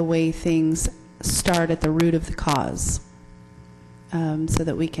the way things start at the root of the cause, so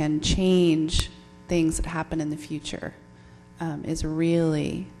that we can change things that happen in the future, is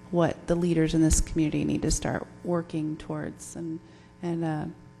really what the leaders in this community need to start working towards. And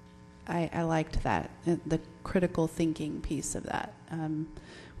I liked that. The critical thinking piece of that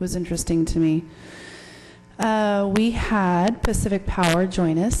was interesting to me. We had Pacific Power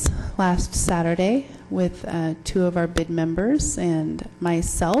join us last Saturday with two of our bid members and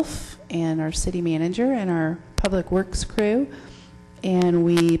myself and our city manager and our public works crew, and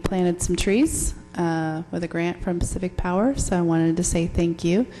we planted some trees with a grant from Pacific Power. So I wanted to say thank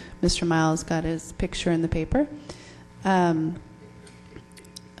you. Mr. Miles got his picture in the paper.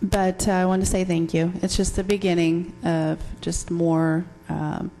 But I want to say thank you. It's just the beginning of just more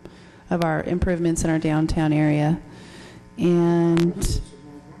of our improvements in our downtown area. And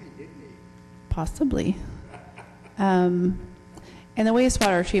possibly. And the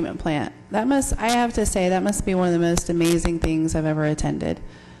wastewater treatment plant. I have to say, that must be one of the most amazing things I've ever attended.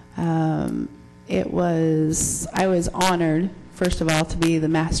 I was honored, first of all, to be the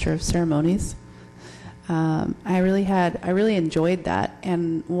master of ceremonies. I really enjoyed that,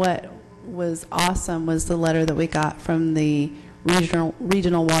 and what was awesome was the letter that we got from the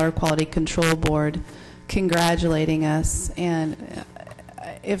Regional Water Quality Control Board congratulating us. And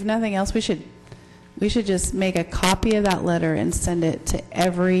if nothing else, we should just make a copy of that letter and send it to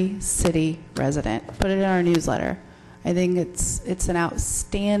every city resident. Put it in our newsletter. I think it's an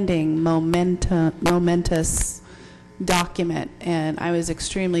outstanding, momentous document, and I was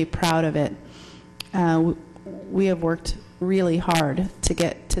extremely proud of it. We have worked really hard to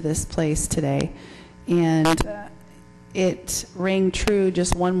get to this place today, and it rang true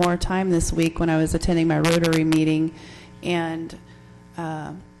just one more time this week when I was attending my Rotary meeting, and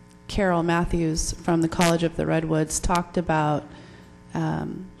Carol Matthews from the College of the Redwoods talked about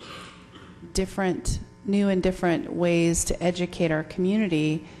new and different ways to educate our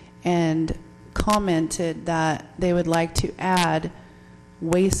community, and commented that they would like to add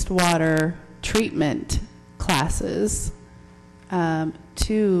wastewater treatment classes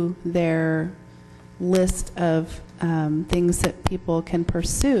to their list of things that people can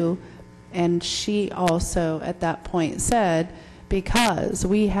pursue. And she also at that point said, because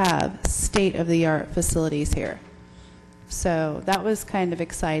we have state-of-the-art facilities here. So that was kind of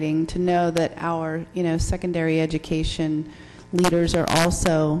exciting to know that our secondary education leaders are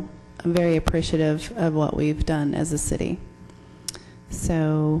also very appreciative of what we've done as a city.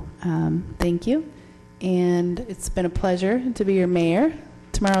 So thank you, and it's been a pleasure to be your mayor.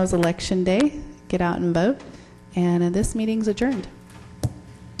 Tomorrow's election day. Get out and vote, and this meeting's adjourned.